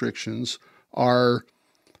movement restrictions are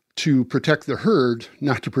to protect the herd,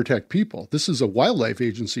 not to protect people. This is a wildlife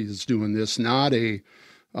agency that's doing this, not a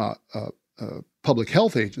public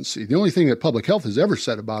health agency. The only thing that public health has ever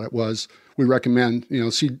said about it was we recommend,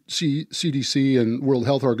 CDC and World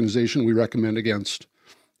Health Organization, we recommend against,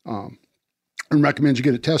 and recommend you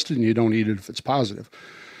get it tested and you don't eat it if it's positive.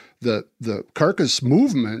 The carcass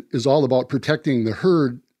movement is all about protecting the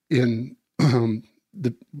herd in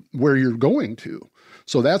where you're going to.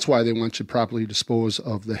 So that's why they want you to properly dispose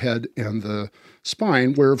of the head and the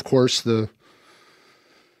spine, where, of course, the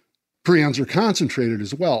prions are concentrated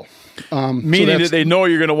as well. Meaning that they know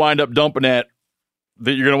you're going to wind up dumping that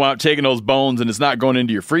you're going to wind up taking those bones and it's not going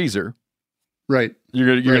into your freezer. Right.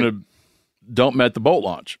 You're going to dump them at the boat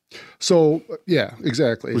launch. So, yeah,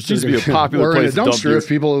 exactly. Which seems to be a popular place to dump. Or in a dumpster if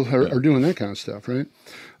people are doing that kind of stuff, right?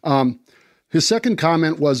 His second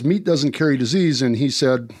comment was meat doesn't carry disease, and he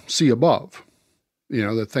said, see above.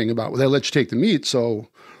 The thing about, they let you take the meat, so...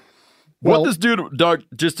 What this dude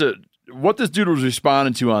was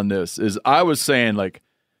responding to on this is I was saying, like,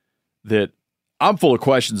 that I'm full of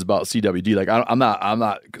questions about CWD. Like, I'm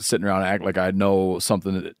not sitting around and acting like I know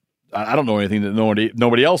something that... I don't know anything that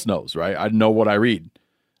nobody else knows, right? I know what I read.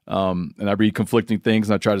 And I read conflicting things,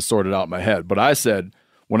 and I try to sort it out in my head. But I said,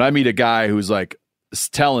 when I meet a guy who's, like,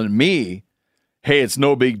 telling me, hey, it's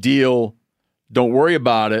no big deal, don't worry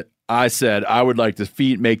about it, I said I would like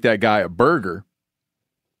to make that guy a burger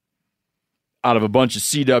out of a bunch of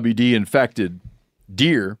CWD infected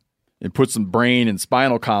deer and put some brain and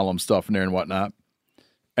spinal column stuff in there and whatnot.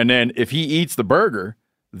 And then if he eats the burger,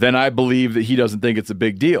 then I believe that he doesn't think it's a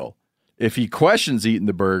big deal. If he questions eating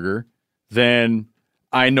the burger, then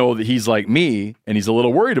I know that he's like me and he's a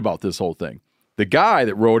little worried about this whole thing. The guy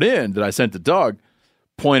that wrote in that I sent to Doug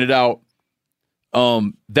pointed out,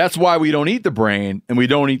 that's why we don't eat the brain and we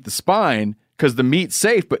don't eat the spine, because the meat's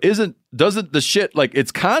safe, but doesn't the shit, like,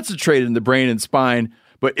 it's concentrated in the brain and spine,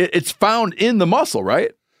 but it's found in the muscle,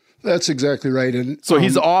 right? That's exactly right. And so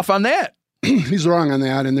he's off on that. He's wrong on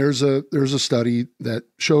that. And there's a study that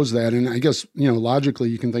shows that. And I guess, logically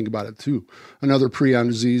you can think about it too. Another prion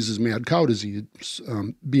disease is mad cow disease,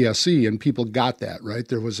 BSE, and people got that, right?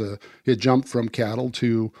 It jumped from cattle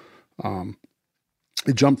to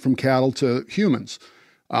humans.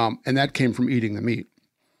 And that came from eating the meat.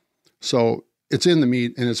 So it's in the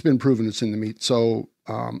meat, and it's been proven it's in the meat. So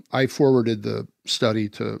I forwarded the study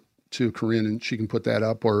to Corinne, and she can put that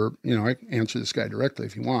up, or I can answer this guy directly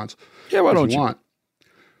if he wants. Yeah, why don't you? Want.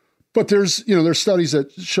 But there's studies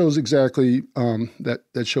that shows exactly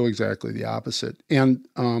that show exactly the opposite. And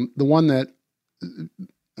the one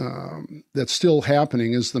that's still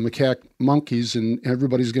happening is the macaque monkeys, and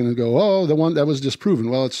everybody's going to go, oh, the one that was disproven.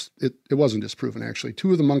 Well, it wasn't disproven, actually.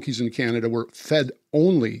 2 of the monkeys in Canada were fed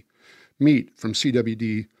only meat from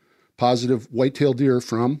CWD positive white-tailed deer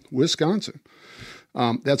from Wisconsin.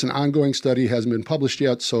 That's an ongoing study, hasn't been published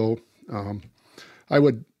yet. So I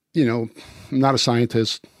would, I'm not a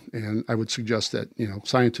scientist, and I would suggest that,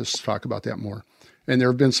 scientists talk about that more. And there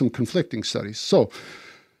have been some conflicting studies. So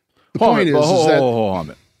the point is that... Hold on a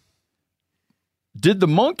minute. Did the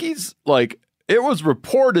monkeys, it was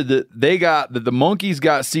reported that the monkeys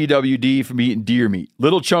got CWD from eating deer meat,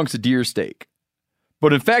 little chunks of deer steak.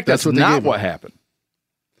 But in fact, that's not what happened.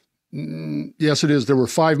 Yes, it is. There were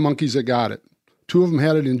 5 monkeys that got it. 2 of them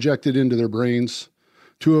had it injected into their brains.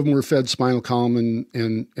 2 of them were fed spinal column,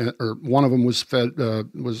 and or one of them was fed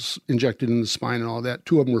was injected in the spine and all that.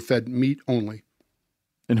 2 of them were fed meat only.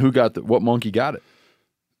 And what monkey got it?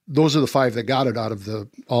 Those are the 5 that got it out of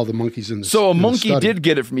all the monkeys in the So a monkey did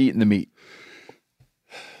get it from eating the meat.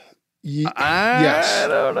 Yes. I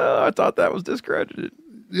don't know. I thought that was discredited.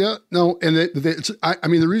 Yeah, no, and I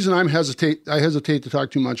mean, the reason I hesitate to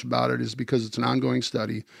talk too much about it is because it's an ongoing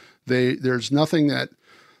study. There's nothing that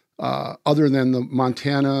other than the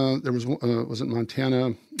Montana. There was it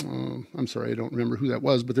Montana? I'm sorry, I don't remember who that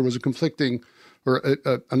was, but there was a conflicting or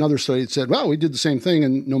another study that said, well, we did the same thing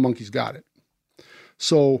and no monkeys got it.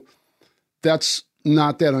 So that's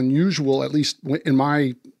not that unusual, at least in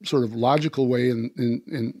my sort of logical way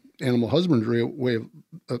in animal husbandry way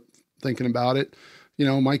of thinking about it. You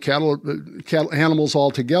know, my cattle animals all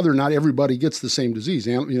together, not everybody gets the same disease.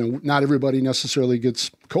 Not everybody necessarily gets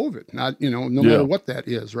COVID, no matter what that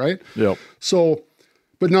is, right? Yep. So,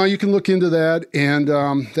 but now you can look into that, and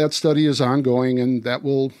that study is ongoing, and that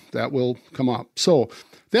will come up. So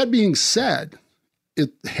that being said,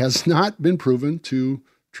 it has not been proven to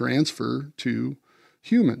transfer to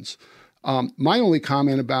humans. My only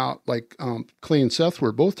comment about Clay and Seth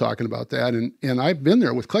were both talking about that, and I've been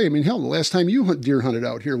there with Clay. I mean, hell, the last time you deer hunted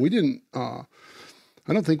out here, we didn't. I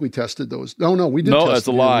don't think we tested those. No, we did. No, that's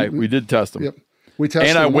a lie. We did test them. Yep, we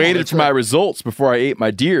tested. And I waited for my results before I ate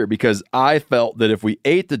my deer because I felt that if we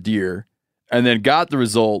ate the deer and then got the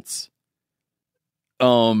results,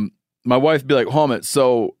 my wife would be like, "Homie,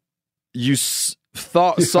 so you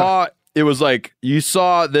saw it was like you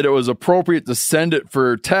saw that it was appropriate to send it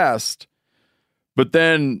for test." But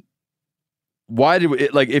then, why did we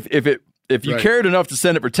if you cared enough to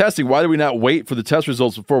send it for testing? Why did we not wait for the test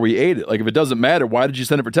results before we ate it? Like, if it doesn't matter, why did you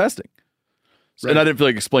send it for testing? And I didn't feel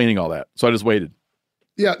like explaining all that, so I just waited.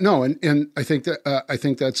 Yeah, no, and I think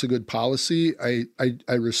that's a good policy. I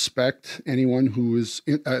respect anyone who is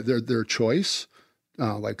their choice.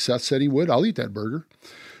 Like Seth said he would. I'll eat that burger.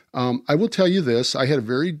 I will tell you this: I had a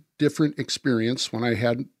very different experience when I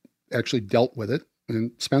had actually dealt with it.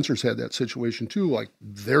 And Spencer's had that situation too. Like,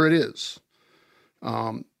 there it is.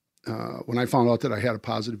 When I found out that I had a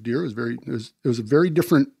positive deer, it was a very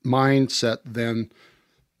different mindset than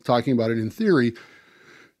talking about it in theory.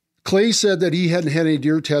 Clay said that he hadn't had any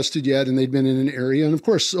deer tested yet, and they'd been in an area. And of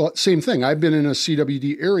course, same thing. I've been in a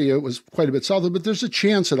CWD area. It was quite a bit south of, but there's a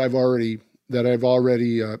chance that I've already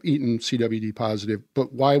eaten CWD positive.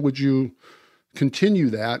 But why would you continue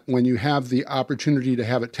that when you have the opportunity to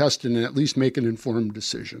have it tested and at least make an informed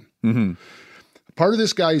decision? Mm-hmm. Part of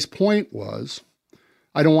this guy's point was,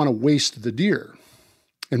 I don't want to waste the deer.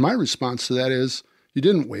 And my response to that is, you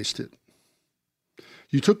didn't waste it.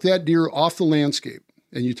 You took that deer off the landscape,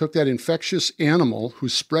 and you took that infectious animal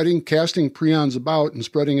who's casting prions about and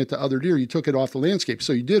spreading it to other deer. You took it off the landscape.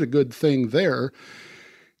 So you did a good thing there.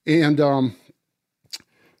 And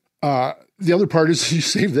the other part is you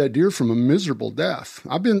saved that deer from a miserable death.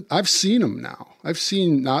 I've seen them now.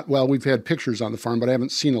 We've had pictures on the farm, but I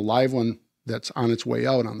haven't seen a live one that's on its way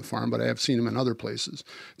out on the farm, but I have seen them in other places.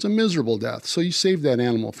 It's a miserable death. So you saved that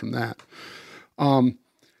animal from that.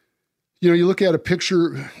 You look at a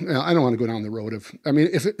picture, I don't want to go down the road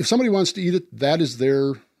if somebody wants to eat it, that is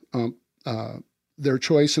their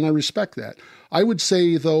choice, and I respect that. I would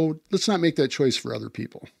say, though, let's not make that choice for other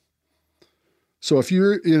people. So if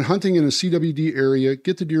you're hunting in a CWD area,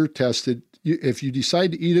 get the deer tested. If you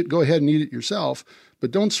decide to eat it, go ahead and eat it yourself, but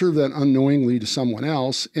don't serve that unknowingly to someone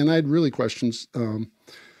else. And I'd really question serving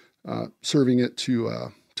it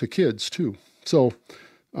to kids too. So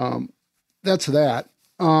that's that.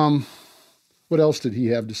 What else did he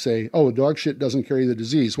have to say? Oh, dog shit doesn't carry the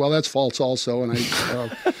disease. Well, that's false also. And I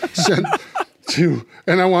sent to,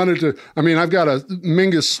 and I wanted to, I've got a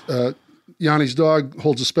Mingus, Yanni's dog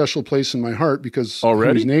holds a special place in my heart because he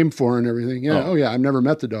was named for and everything. Yeah. Oh yeah. I've never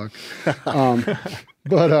met the dog.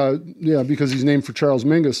 But because he's named for Charles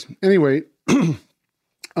Mingus. Anyway,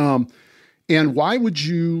 and why would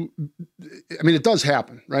you, it does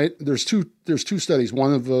happen, right? There's two studies,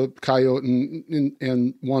 one of a coyote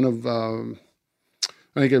and one of,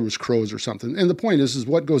 I think it was crows or something. And the point is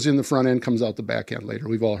what goes in the front end comes out the back end later.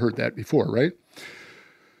 We've all heard that before, right?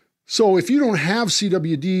 So if you don't have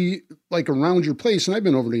CWD around your place, and I've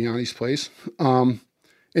been over to Yanni's place, and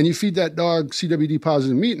you feed that dog CWD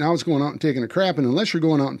positive meat, now it's going out and taking a crap, and unless you're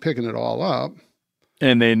going out and picking it all up.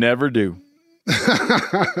 And they never do.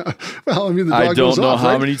 Well, the dog I don't know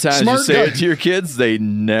how many times smart you say it to your kids, they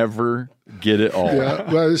never get it all. Yeah,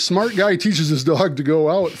 well, the smart guy teaches his dog to go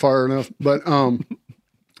out far enough, but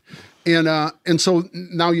and so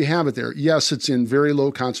now you have it there. Yes, it's in very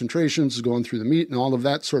low concentrations, going through the meat and all of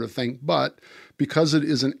that sort of thing. But because it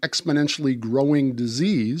is an exponentially growing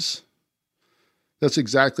disease, that's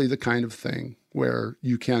exactly the kind of thing where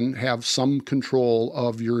you can have some control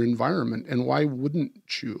of your environment. And why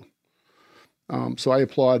wouldn't you? So I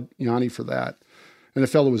applaud Yanni for that. And the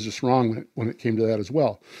fellow was just wrong when it came to that as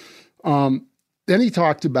well. Then he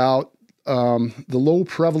talked about the low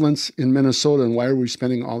prevalence in Minnesota and why are we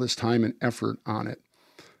spending all this time and effort on it,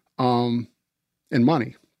 and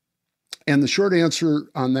money. And the short answer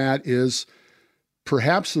on that is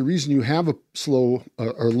perhaps the reason you have a slow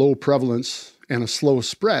or low prevalence and a slow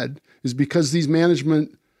spread is because these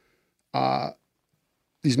management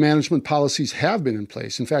policies have been in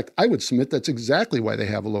place. In fact, I would submit that's exactly why they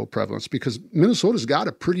have a low prevalence, because Minnesota's got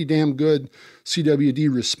a pretty damn good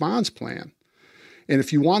CWD response plan. And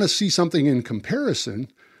if you want to see something in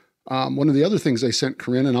comparison, one of the other things I sent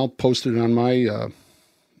Corinne, and I'll post it on my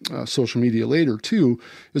social media later too,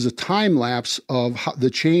 is a time lapse of the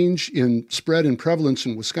change in spread and prevalence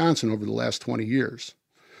in Wisconsin over the last 20 years.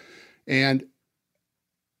 And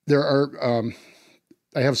there are,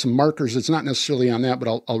 I have some markers, it's not necessarily on that,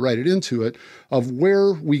 but I'll write it into it, of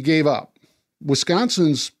where we gave up.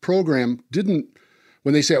 Wisconsin's program didn't,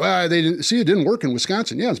 when they say, well, they didn't see, it didn't work in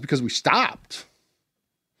Wisconsin. Yeah, it's because we stopped.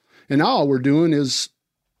 And now all we're doing is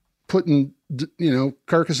putting,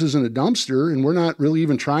 carcasses in a dumpster, and we're not really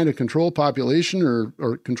even trying to control population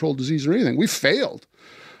or control disease or anything. We failed.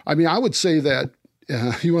 I mean, I would say that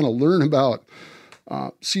you want to learn about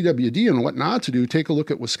CWD and what not to do, take a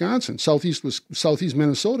look at Wisconsin. Southeast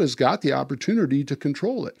Minnesota has got the opportunity to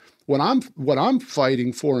control it. What I'm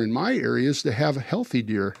fighting for in my area is to have a healthy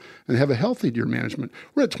deer and have a healthy deer management.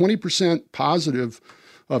 We're at 20% positive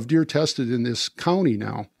of deer tested in this county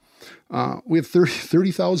now. We have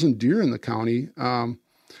 30,000 deer in the county. About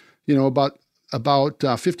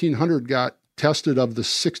 1,500 got tested of the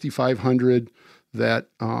 6,500 that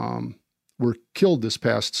were killed this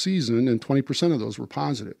past season, and 20% of those were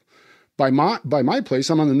positive. By my place,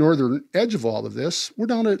 I'm on the northern edge of all of this. We're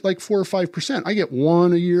down at like 4 or 5%. I get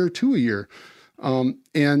 1 a year, 2 a year,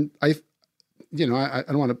 and I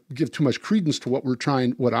don't want to give too much credence to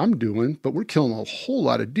what I'm doing, but we're killing a whole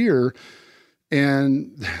lot of deer.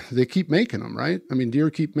 And they keep making them, right? I mean, deer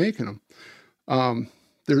keep making them.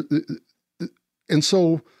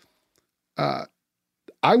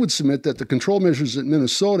 I would submit that the control measures that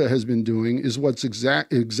Minnesota has been doing is what's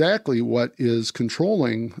exactly what is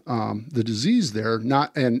controlling the disease there.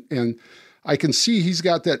 And I can see he's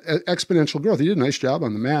got that exponential growth. He did a nice job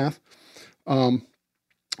on the math. And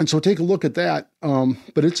so take a look at that.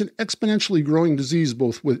 But it's an exponentially growing disease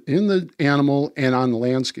both within the animal and on the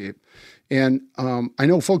landscape. And I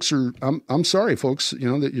know folks I'm sorry, folks,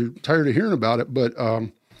 that you're tired of hearing about it, but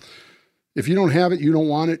if you don't have it, you don't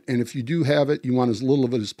want it. And if you do have it, you want as little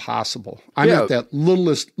of it as possible. I want that little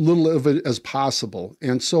of it as possible.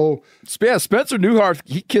 And so... Yeah, Spencer Newhart,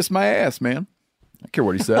 he kissed my ass, man. I don't care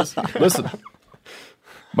what he says. Listen,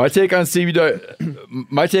 my take on CWD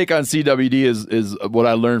is what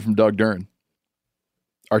I learned from Doug Duren,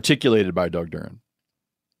 articulated by Doug Duren,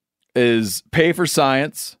 is pay for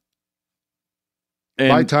science...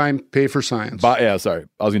 Buy time, pay for science. I was going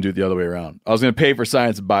to do it the other way around. I was going to pay for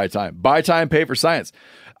science and buy time. Buy time, pay for science.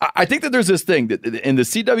 I think that there's this thing that in the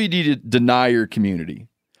CWD denier community,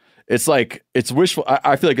 it's like, it's wishful.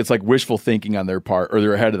 I feel like it's like wishful thinking on their part, or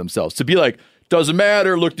they're ahead of themselves. To be like, doesn't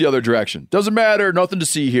matter, look the other direction. Doesn't matter, nothing to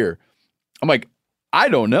see here. I'm like, I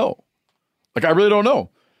don't know. Like, I really don't know.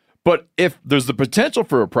 But if there's the potential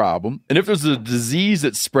for a problem, and if there's a disease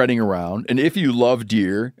that's spreading around, and if you love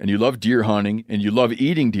deer, and you love deer hunting, and you love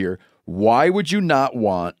eating deer, why would you not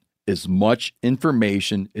want as much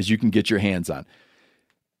information as you can get your hands on?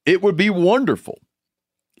 It would be wonderful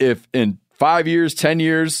if in 5 years, 10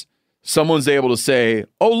 years, someone's able to say,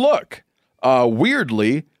 oh, look,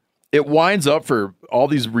 weirdly, it winds up, for all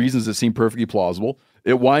these reasons that seem perfectly plausible,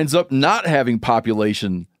 it winds up not having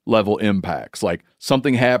population level impacts. Like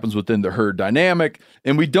something happens within the herd dynamic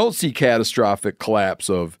and we don't see catastrophic collapse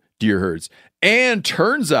of deer herds. And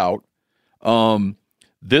turns out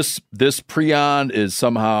this prion is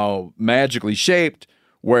somehow magically shaped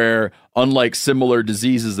where, unlike similar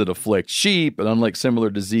diseases that afflict sheep and unlike similar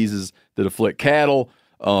diseases that afflict cattle,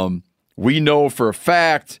 we know for a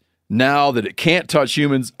fact now that it can't touch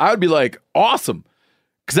humans. I would be like, awesome.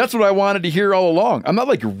 Because that's what I wanted to hear all along. I'm not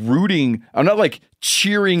like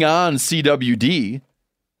cheering on CWD.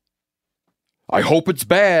 I hope it's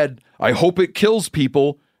bad. I hope it kills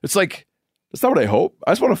people. It's like, that's not what I hope.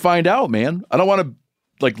 I just want to find out, man. I don't want to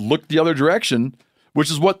like look the other direction,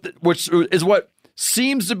 which is what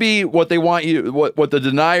seems to be what they want you, what the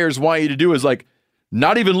deniers want you to do, is like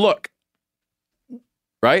not even look.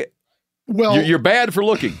 Right? Well, you're bad for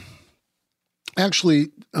looking. Actually,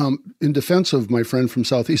 in defense of my friend from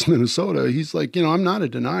Southeast Minnesota, he's like, I'm not a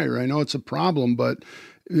denier. I know it's a problem, but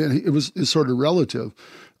it's sort of relative,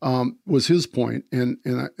 was his point.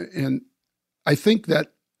 And I think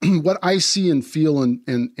that what I see and feel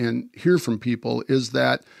and hear from people is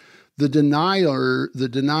that the deniers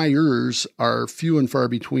are few and far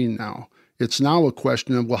between now. It's now a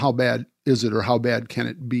question of, well, how bad is it or how bad can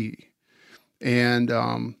it be? And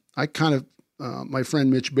I kind of, my friend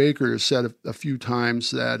Mitch Baker has said a few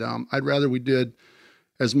times that I'd rather we did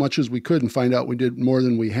as much as we could and find out we did more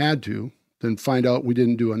than we had to than find out we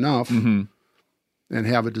didn't do enough and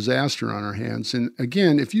have a disaster on our hands. And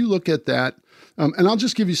again, if you look at that, and I'll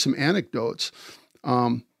just give you some anecdotes.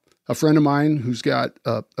 A friend of mine who's got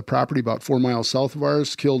a property about 4 miles south of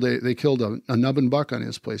ours they killed a nubbin buck on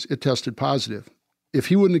his place. It tested positive. If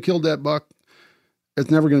he wouldn't have killed that buck,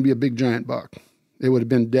 it's never going to be a big giant buck. It would have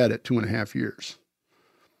been dead at 2.5 years,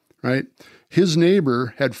 right? His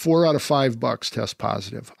neighbor had 4 out of 5 bucks test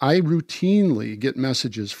positive. I routinely get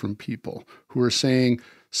messages from people who are saying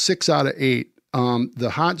 6 out of 8.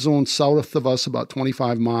 The hot zone south of us, about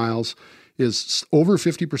 25 miles, is over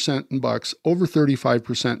 50% in bucks, over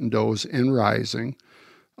 35% in does, and rising.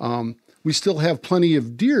 We still have plenty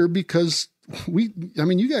of deer because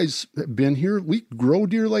you guys have been here. We grow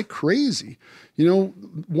deer like crazy.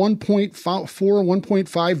 1.4,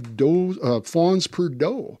 1.5 doe, fawns per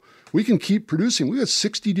doe. We can keep producing. We got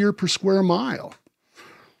 60 deer per square mile.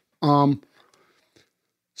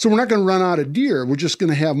 So we're not going to run out of deer. We're just going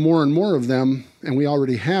to have more and more of them, and we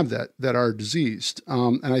already have that are diseased.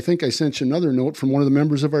 And I think I sent you another note from one of the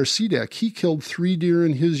members of our CDEC. He killed 3 deer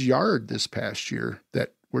in his yard this past year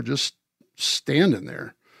that were just standing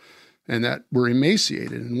there and that were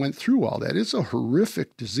emaciated and went through all that. It's a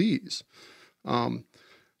horrific disease. Animal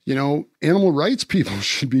rights people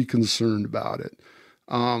should be concerned about it.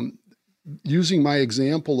 Using my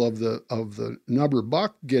example of the nubber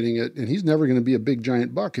buck getting it, and he's never going to be a big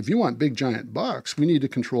giant buck. If you want big giant bucks, we need to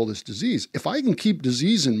control this disease. If I can keep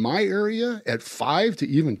disease in my area at 5 to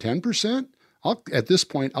even 10%, at this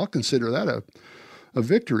point, I'll consider that a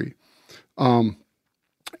victory. You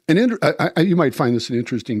might find this an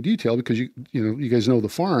interesting detail because you guys know the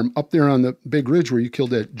farm up there on the big ridge where you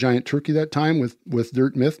killed that giant turkey that time with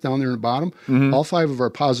Dirt Myth down there in the bottom. Mm-hmm. All 5 of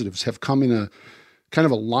our positives have come in a kind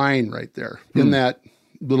of a line right there in that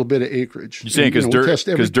little bit of acreage. You're saying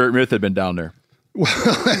because Dirt Myth had been down there? Well,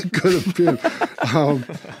 it could have been.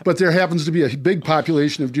 But there happens to be a big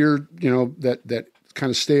population of deer, that kind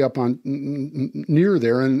of stay up on near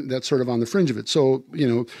there, and that's sort of on the fringe of it. So,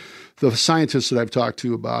 the scientists that I've talked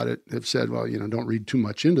to about it have said, well, don't read too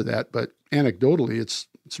much into that. But anecdotally, it's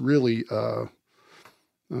really a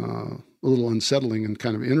little unsettling and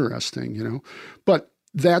kind of interesting, But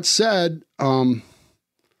that said,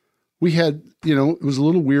 we had, it was a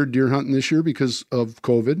little weird deer hunting this year because of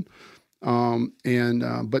COVID.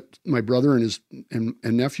 But my brother and his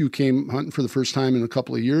nephew came hunting for the first time in a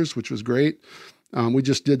couple of years, which was great. We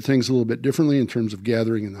just did things a little bit differently in terms of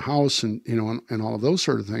gathering in the house and all of those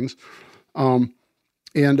sort of things. We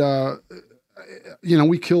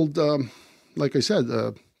killed, like I said,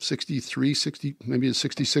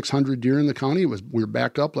 6,600 deer in the county. We're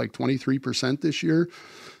back up like 23% this year.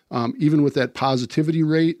 Even with that positivity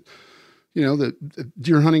rate, the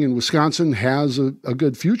deer hunting in Wisconsin has a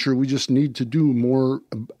good future. We just need to do more,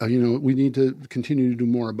 we need to continue to do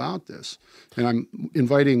more about this. And I'm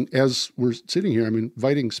inviting, as we're sitting here, I'm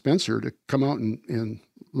inviting Spencer to come out and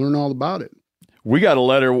learn all about it. We got a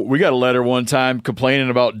letter one time complaining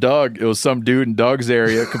about Doug. It was some dude in Doug's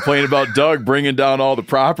area complaining about Doug bringing down all the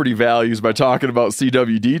property values by talking about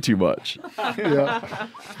CWD too much. Yeah.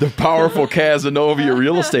 The powerful Casanova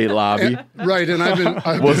real estate lobby. Right, and I've been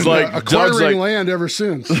acquiring land ever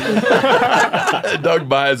since. Doug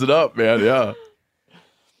buys it up, man, yeah.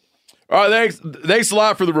 All right, thanks a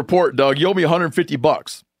lot for the report, Doug. You owe me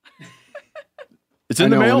 $150. It's in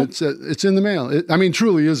the mail? It's in the mail. It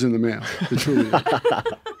truly is in the mail. It truly is.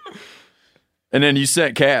 And then you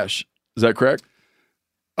sent cash. Is that correct?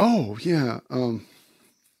 Oh, yeah.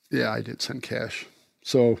 Yeah, I did send cash.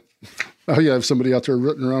 So, you have somebody out there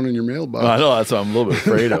rooting around in your mailbox. I know. That's what I'm a little bit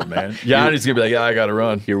afraid of, man. Yanni's going to be like, yeah, I got to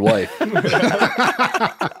run. Your wife.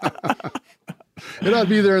 It ought to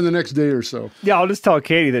be there in the next day or so. Yeah, I'll just tell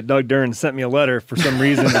Katie that Doug Dern sent me a letter for some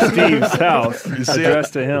reason to Steve's house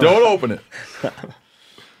addressed to him. Don't open it.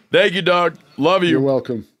 Thank you, Doug. Love you. You're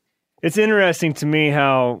welcome. It's interesting to me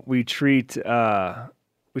how we treat, we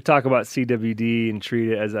talk about CWD and treat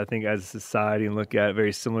it as, I think, as a society and look at it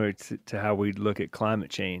very similar to how we look at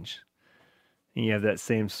climate change. And you have that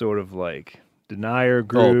same sort of denier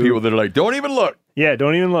group. Oh, people that are like, don't even look. Yeah,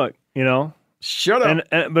 don't even look. Shut up.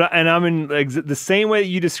 And I'm in the same way that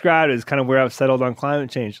you described is kind of where I've settled on climate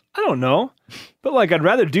change. I don't know, but I'd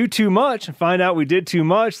rather do too much and find out we did too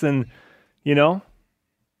much than 80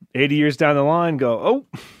 years down the line go, oh.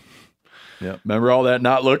 Yeah, remember all that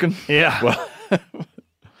not looking? Yeah. Well,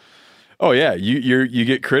 oh yeah, you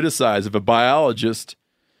get criticized if a biologist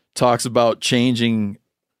talks about changing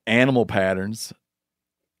animal patterns,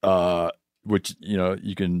 which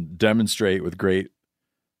you can demonstrate with great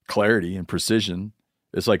clarity and precision.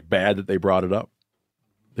 It's bad that they brought it up.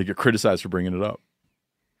 They get criticized for bringing it up.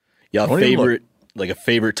 Yeah, a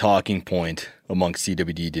favorite talking point among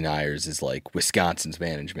CWD deniers is Wisconsin's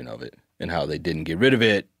management of it and how they didn't get rid of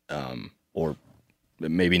it, or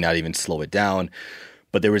maybe not even slow it down.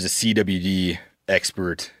 But there was a CWD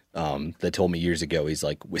expert that told me years ago, he's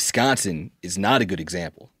like, Wisconsin is not a good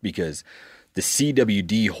example because the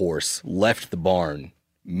CWD horse left the barn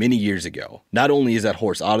many years ago. Not only is that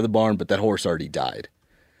horse out of the barn, but that horse already died.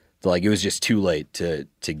 So it was just too late to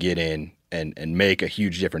get in and make a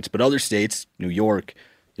huge difference. But other states, New York,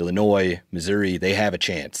 Illinois, Missouri, they have a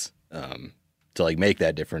chance to make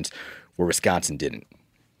that difference where Wisconsin didn't.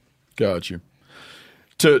 Got you.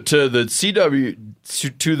 To the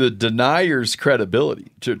CW, to the deniers'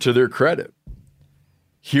 credibility, to their credit,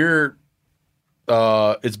 here,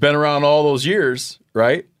 it's been around all those years,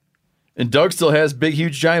 right? And Doug still has big,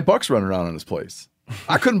 huge, giant bucks running around in his place.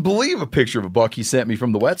 I couldn't believe a picture of a buck he sent me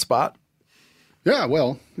from the wet spot. Yeah,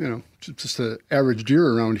 well, just an average deer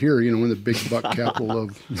around here, in the big buck capital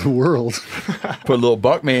of the world. Put a little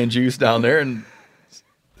Buckman juice down there and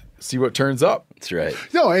see what turns up. That's right.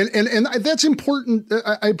 No, and that's important.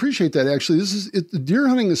 I appreciate that, actually. Deer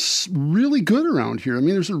hunting is really good around here. I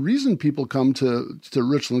mean, there's a reason people come to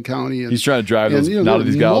Richland County. He's trying to drive those, now that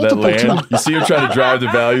he's got all that land. You see him trying to drive the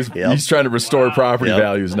values? Yep. He's trying to restore property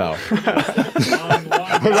values now.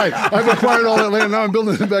 Right. I've acquired all that land. Now I'm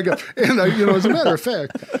building it back up. And, as a matter of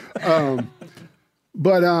fact,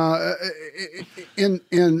 but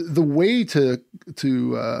the way to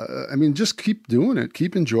just keep doing it,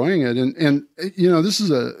 keep enjoying it. And this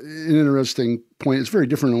is an interesting point. It's very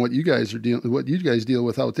different than what you guys deal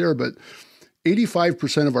with out there, but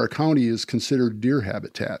 85% of our county is considered deer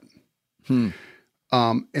habitat. And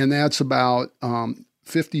that's about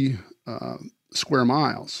 50 square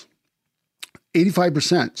miles.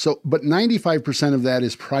 85%. So, but 95% of that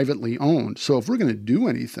is privately owned. So if we're going to do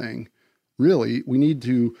anything, really, we need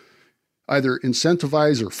to either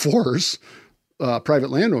incentivize or force private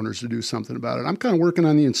landowners to do something about it. I'm kind of working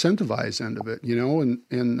on the incentivize end of it,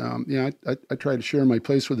 I try to share my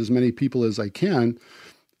place with as many people as I can.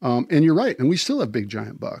 And you're right. And we still have big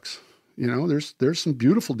giant bucks. There's some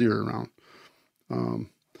beautiful deer around.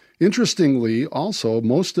 Interestingly, also,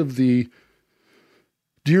 most of the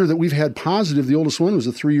deer that we've had positive, the oldest one was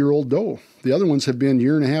a 3-year-old doe. The other ones have been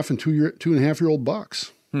 1.5 and 2.5-year-old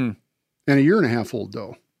bucks. And a 1.5-year-old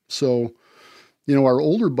doe. So, our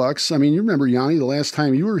older bucks, you remember, Yanni, the last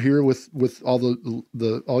time you were here with all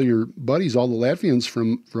all your buddies, all the Latvians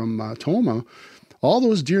from Toma, all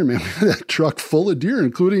those deer, man, we had that truck full of deer,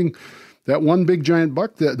 including that one big giant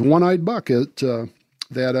buck, that one-eyed buck that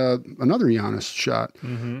another Giannis shot.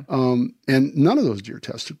 Mm-hmm. And none of those deer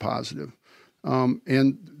tested positive.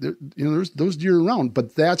 And there's those deer around,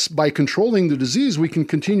 but that's by controlling the disease, we can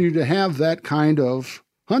continue to have that kind of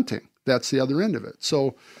hunting. That's the other end of it.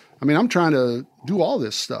 So, I'm trying to do all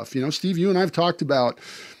this stuff. Steve, you and I have talked about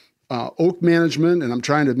oak management, and I'm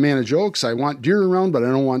trying to manage oaks. I want deer around, but I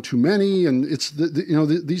don't want too many. And it's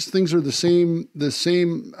these things are the same.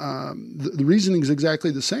 The reasoning is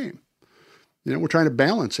exactly the same. We're trying to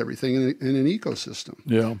balance everything in an ecosystem.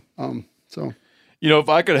 Yeah. So. If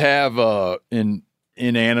I could have an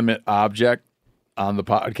inanimate object on the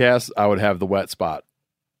podcast, I would have the wet spot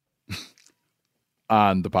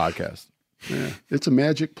on the podcast. Yeah, it's a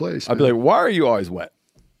magic place. I'd be like, why are you always wet?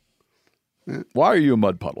 Yeah. Why are you a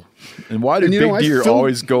mud puddle? And why do big deer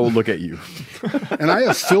always go look at you? And I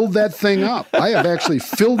have filled that thing up. I have actually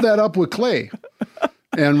filled that up with clay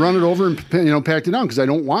and run it over and packed it down because I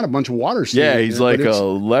don't want a bunch of water. Yeah, he's like a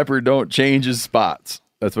leopard don't change his spots.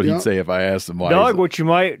 That's what he'd say if I asked him why. Doug, what you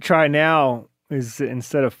might try now is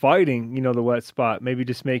instead of fighting, the wet spot, maybe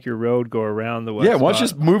just make your road go around the wet spot. Yeah, why don't you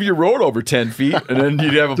just move your road over 10 feet and then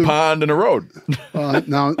you'd have a pond and a road.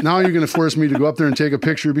 Now you're going to force me to go up there and take a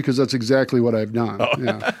picture because that's exactly what I've done. Oh.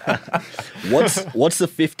 Yeah. What's the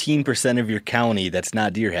 15% of your county that's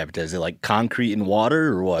not deer habitat? Is it like concrete and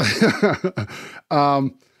water or what?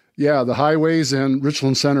 Yeah, the highways and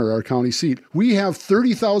Richland Center, our county seat. We have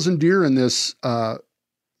 30,000 deer in this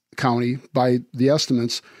county by the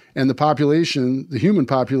estimates, and the human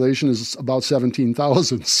population is about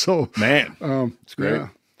 17,000. So, man, it's great.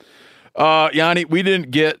 Yeah. Yanni, we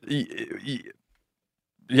didn't get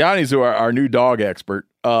Yanni's our new dog expert.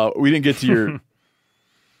 We didn't get to your.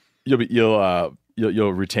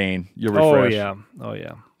 You'll retain. You'll refresh. Oh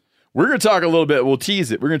yeah. We're gonna talk a little bit. We'll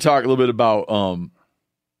tease it. We're gonna talk a little bit about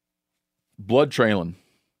blood trailing.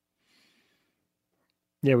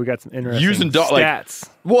 Yeah, we got some interesting stats.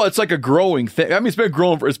 Well, it's like a growing thing. I mean,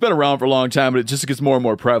 it's been around for a long time, but it just gets more and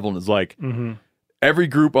more prevalent. It's like every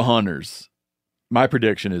group of hunters. My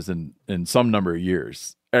prediction is in some number of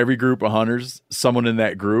years, every group of hunters, someone in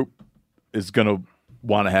that group is gonna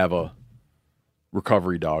want to have a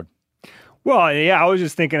recovery dog. Well, yeah, I was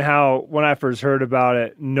just thinking how when I first heard about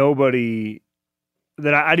it, I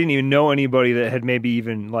didn't even know anybody that had maybe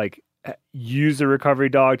even like used a recovery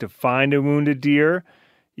dog to find a wounded deer.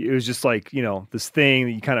 It was just like, this thing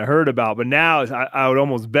that you kind of heard about. But now I would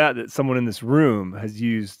almost bet that someone in this room has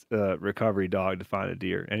used a recovery dog to find a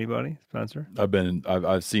deer. Anybody, Spencer?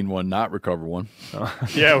 I've seen one not recover one.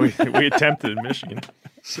 Yeah, we attempted in Michigan.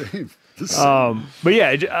 Same. But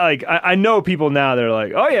yeah, like I know people now. They're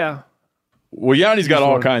like, oh yeah. Well, Yanni's got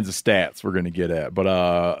all kinds of stats we're going to get at, but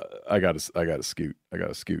I got to scoot.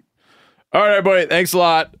 All right, buddy. Thanks a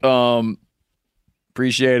lot.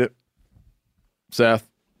 Appreciate it. Seth, it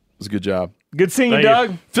was a good job. Good seeing you,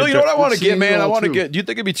 Doug. Phil, you know what I want to get, man? Do you think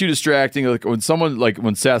it'd be too distracting? Like when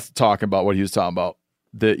Seth's talking about what he was talking about,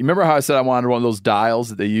 you remember how I said I wanted one of those dials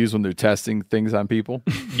that they use when they're testing things on people?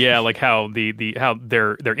 Yeah, like how how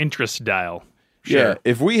their interest dial. Sure. Yeah,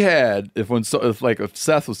 if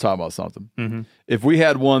Seth was talking about something, if we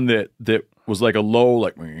had one that was like a low,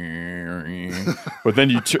 like, but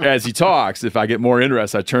then as he talks, if I get more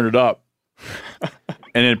interest, I turn it up,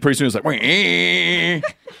 and then pretty soon it's like, do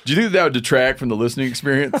you think that would detract from the listening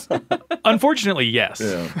experience? Unfortunately, yes.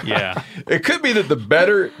 Yeah. It could be that the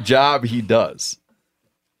better job he does,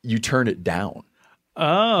 you turn it down.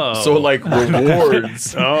 Oh, so like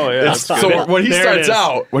rewards. Oh yeah. So when he starts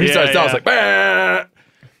out, it's like, bah!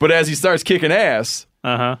 But as he starts kicking ass,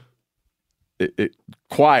 it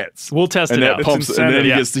quiets. We'll test and it that out. Pumps, and then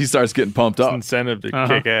he starts getting pumped up. Incentive to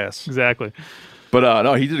kick ass. Exactly. But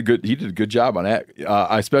no, he did a good job on that.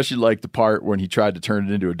 I especially liked the part when he tried to turn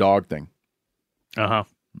it into a dog thing.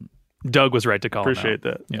 Doug was right to call. Appreciate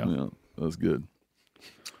that. Yeah, that was good.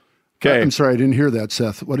 Okay, I'm sorry, I didn't hear that,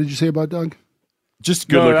 Seth. What did you say about Doug? Just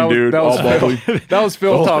good-looking dude, all bubbly. That was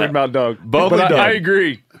Phil talking about Doug. Bubbly but Doug. I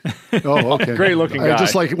agree. Oh, okay. Great-looking guy.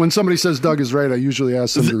 Just like when somebody says Doug is right, I usually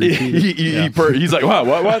ask them to repeat it. He's like, what?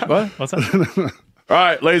 What's that? All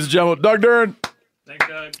right, ladies and gentlemen, Doug Duren. Thanks,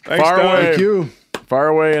 Doug. Thank you. Far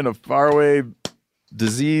away in a faraway,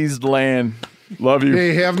 diseased land. Love you.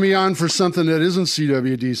 Hey, have me on for something that isn't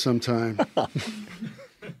CWD sometime.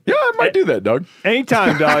 Yeah, I might do that, Doug.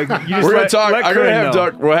 Anytime, Doug. We're gonna talk. I'm gonna have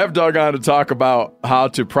Doug. We'll have Doug on to talk about how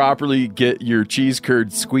to properly get your cheese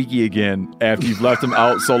curds squeaky again after you've left them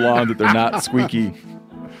out so long that they're not squeaky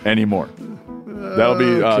anymore. That'll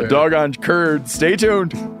be Doug on curds. Stay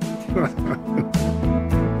tuned.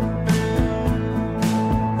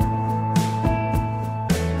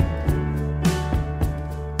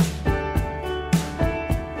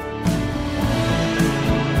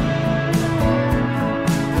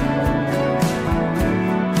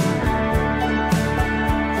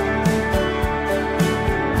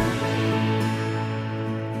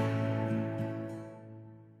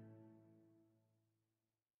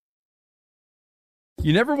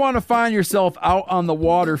 You never want to find yourself out on the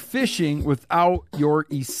water fishing without your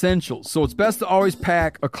essentials. So it's best to always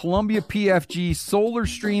pack a Columbia PFG Solar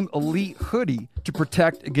Stream Elite hoodie to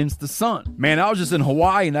protect against the sun. Man, I was just in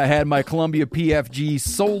Hawaii and I had my Columbia PFG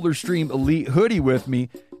Solar Stream Elite hoodie with me.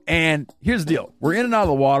 And here's the deal. We're in and out of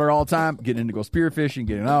the water all the time, getting in to go spearfishing,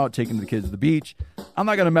 getting out, taking the kids to the beach. I'm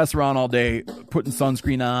not going to mess around all day, putting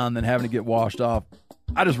sunscreen on, then having to get washed off.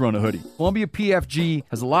 I just run a hoodie. Columbia PFG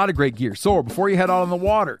has a lot of great gear. So before you head out on the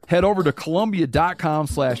water, head over to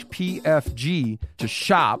Columbia.com/PFG to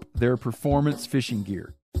shop their performance fishing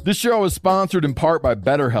gear. This show is sponsored in part by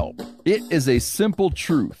BetterHelp. It is a simple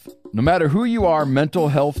truth. No matter who you are, mental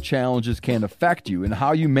health challenges can affect you, and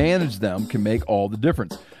how you manage them can make all the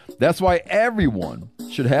difference. That's why everyone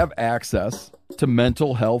should have access to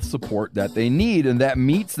mental health support that they need, and that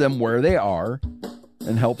meets them where they are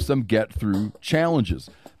and helps them get through challenges.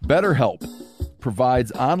 BetterHelp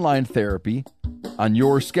provides online therapy on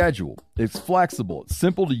your schedule. It's flexible. It's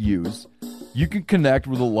simple to use. You can connect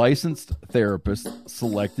with a licensed therapist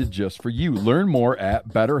selected just for you. Learn more at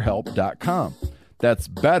BetterHelp.com. That's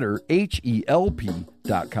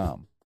BetterHelp.com.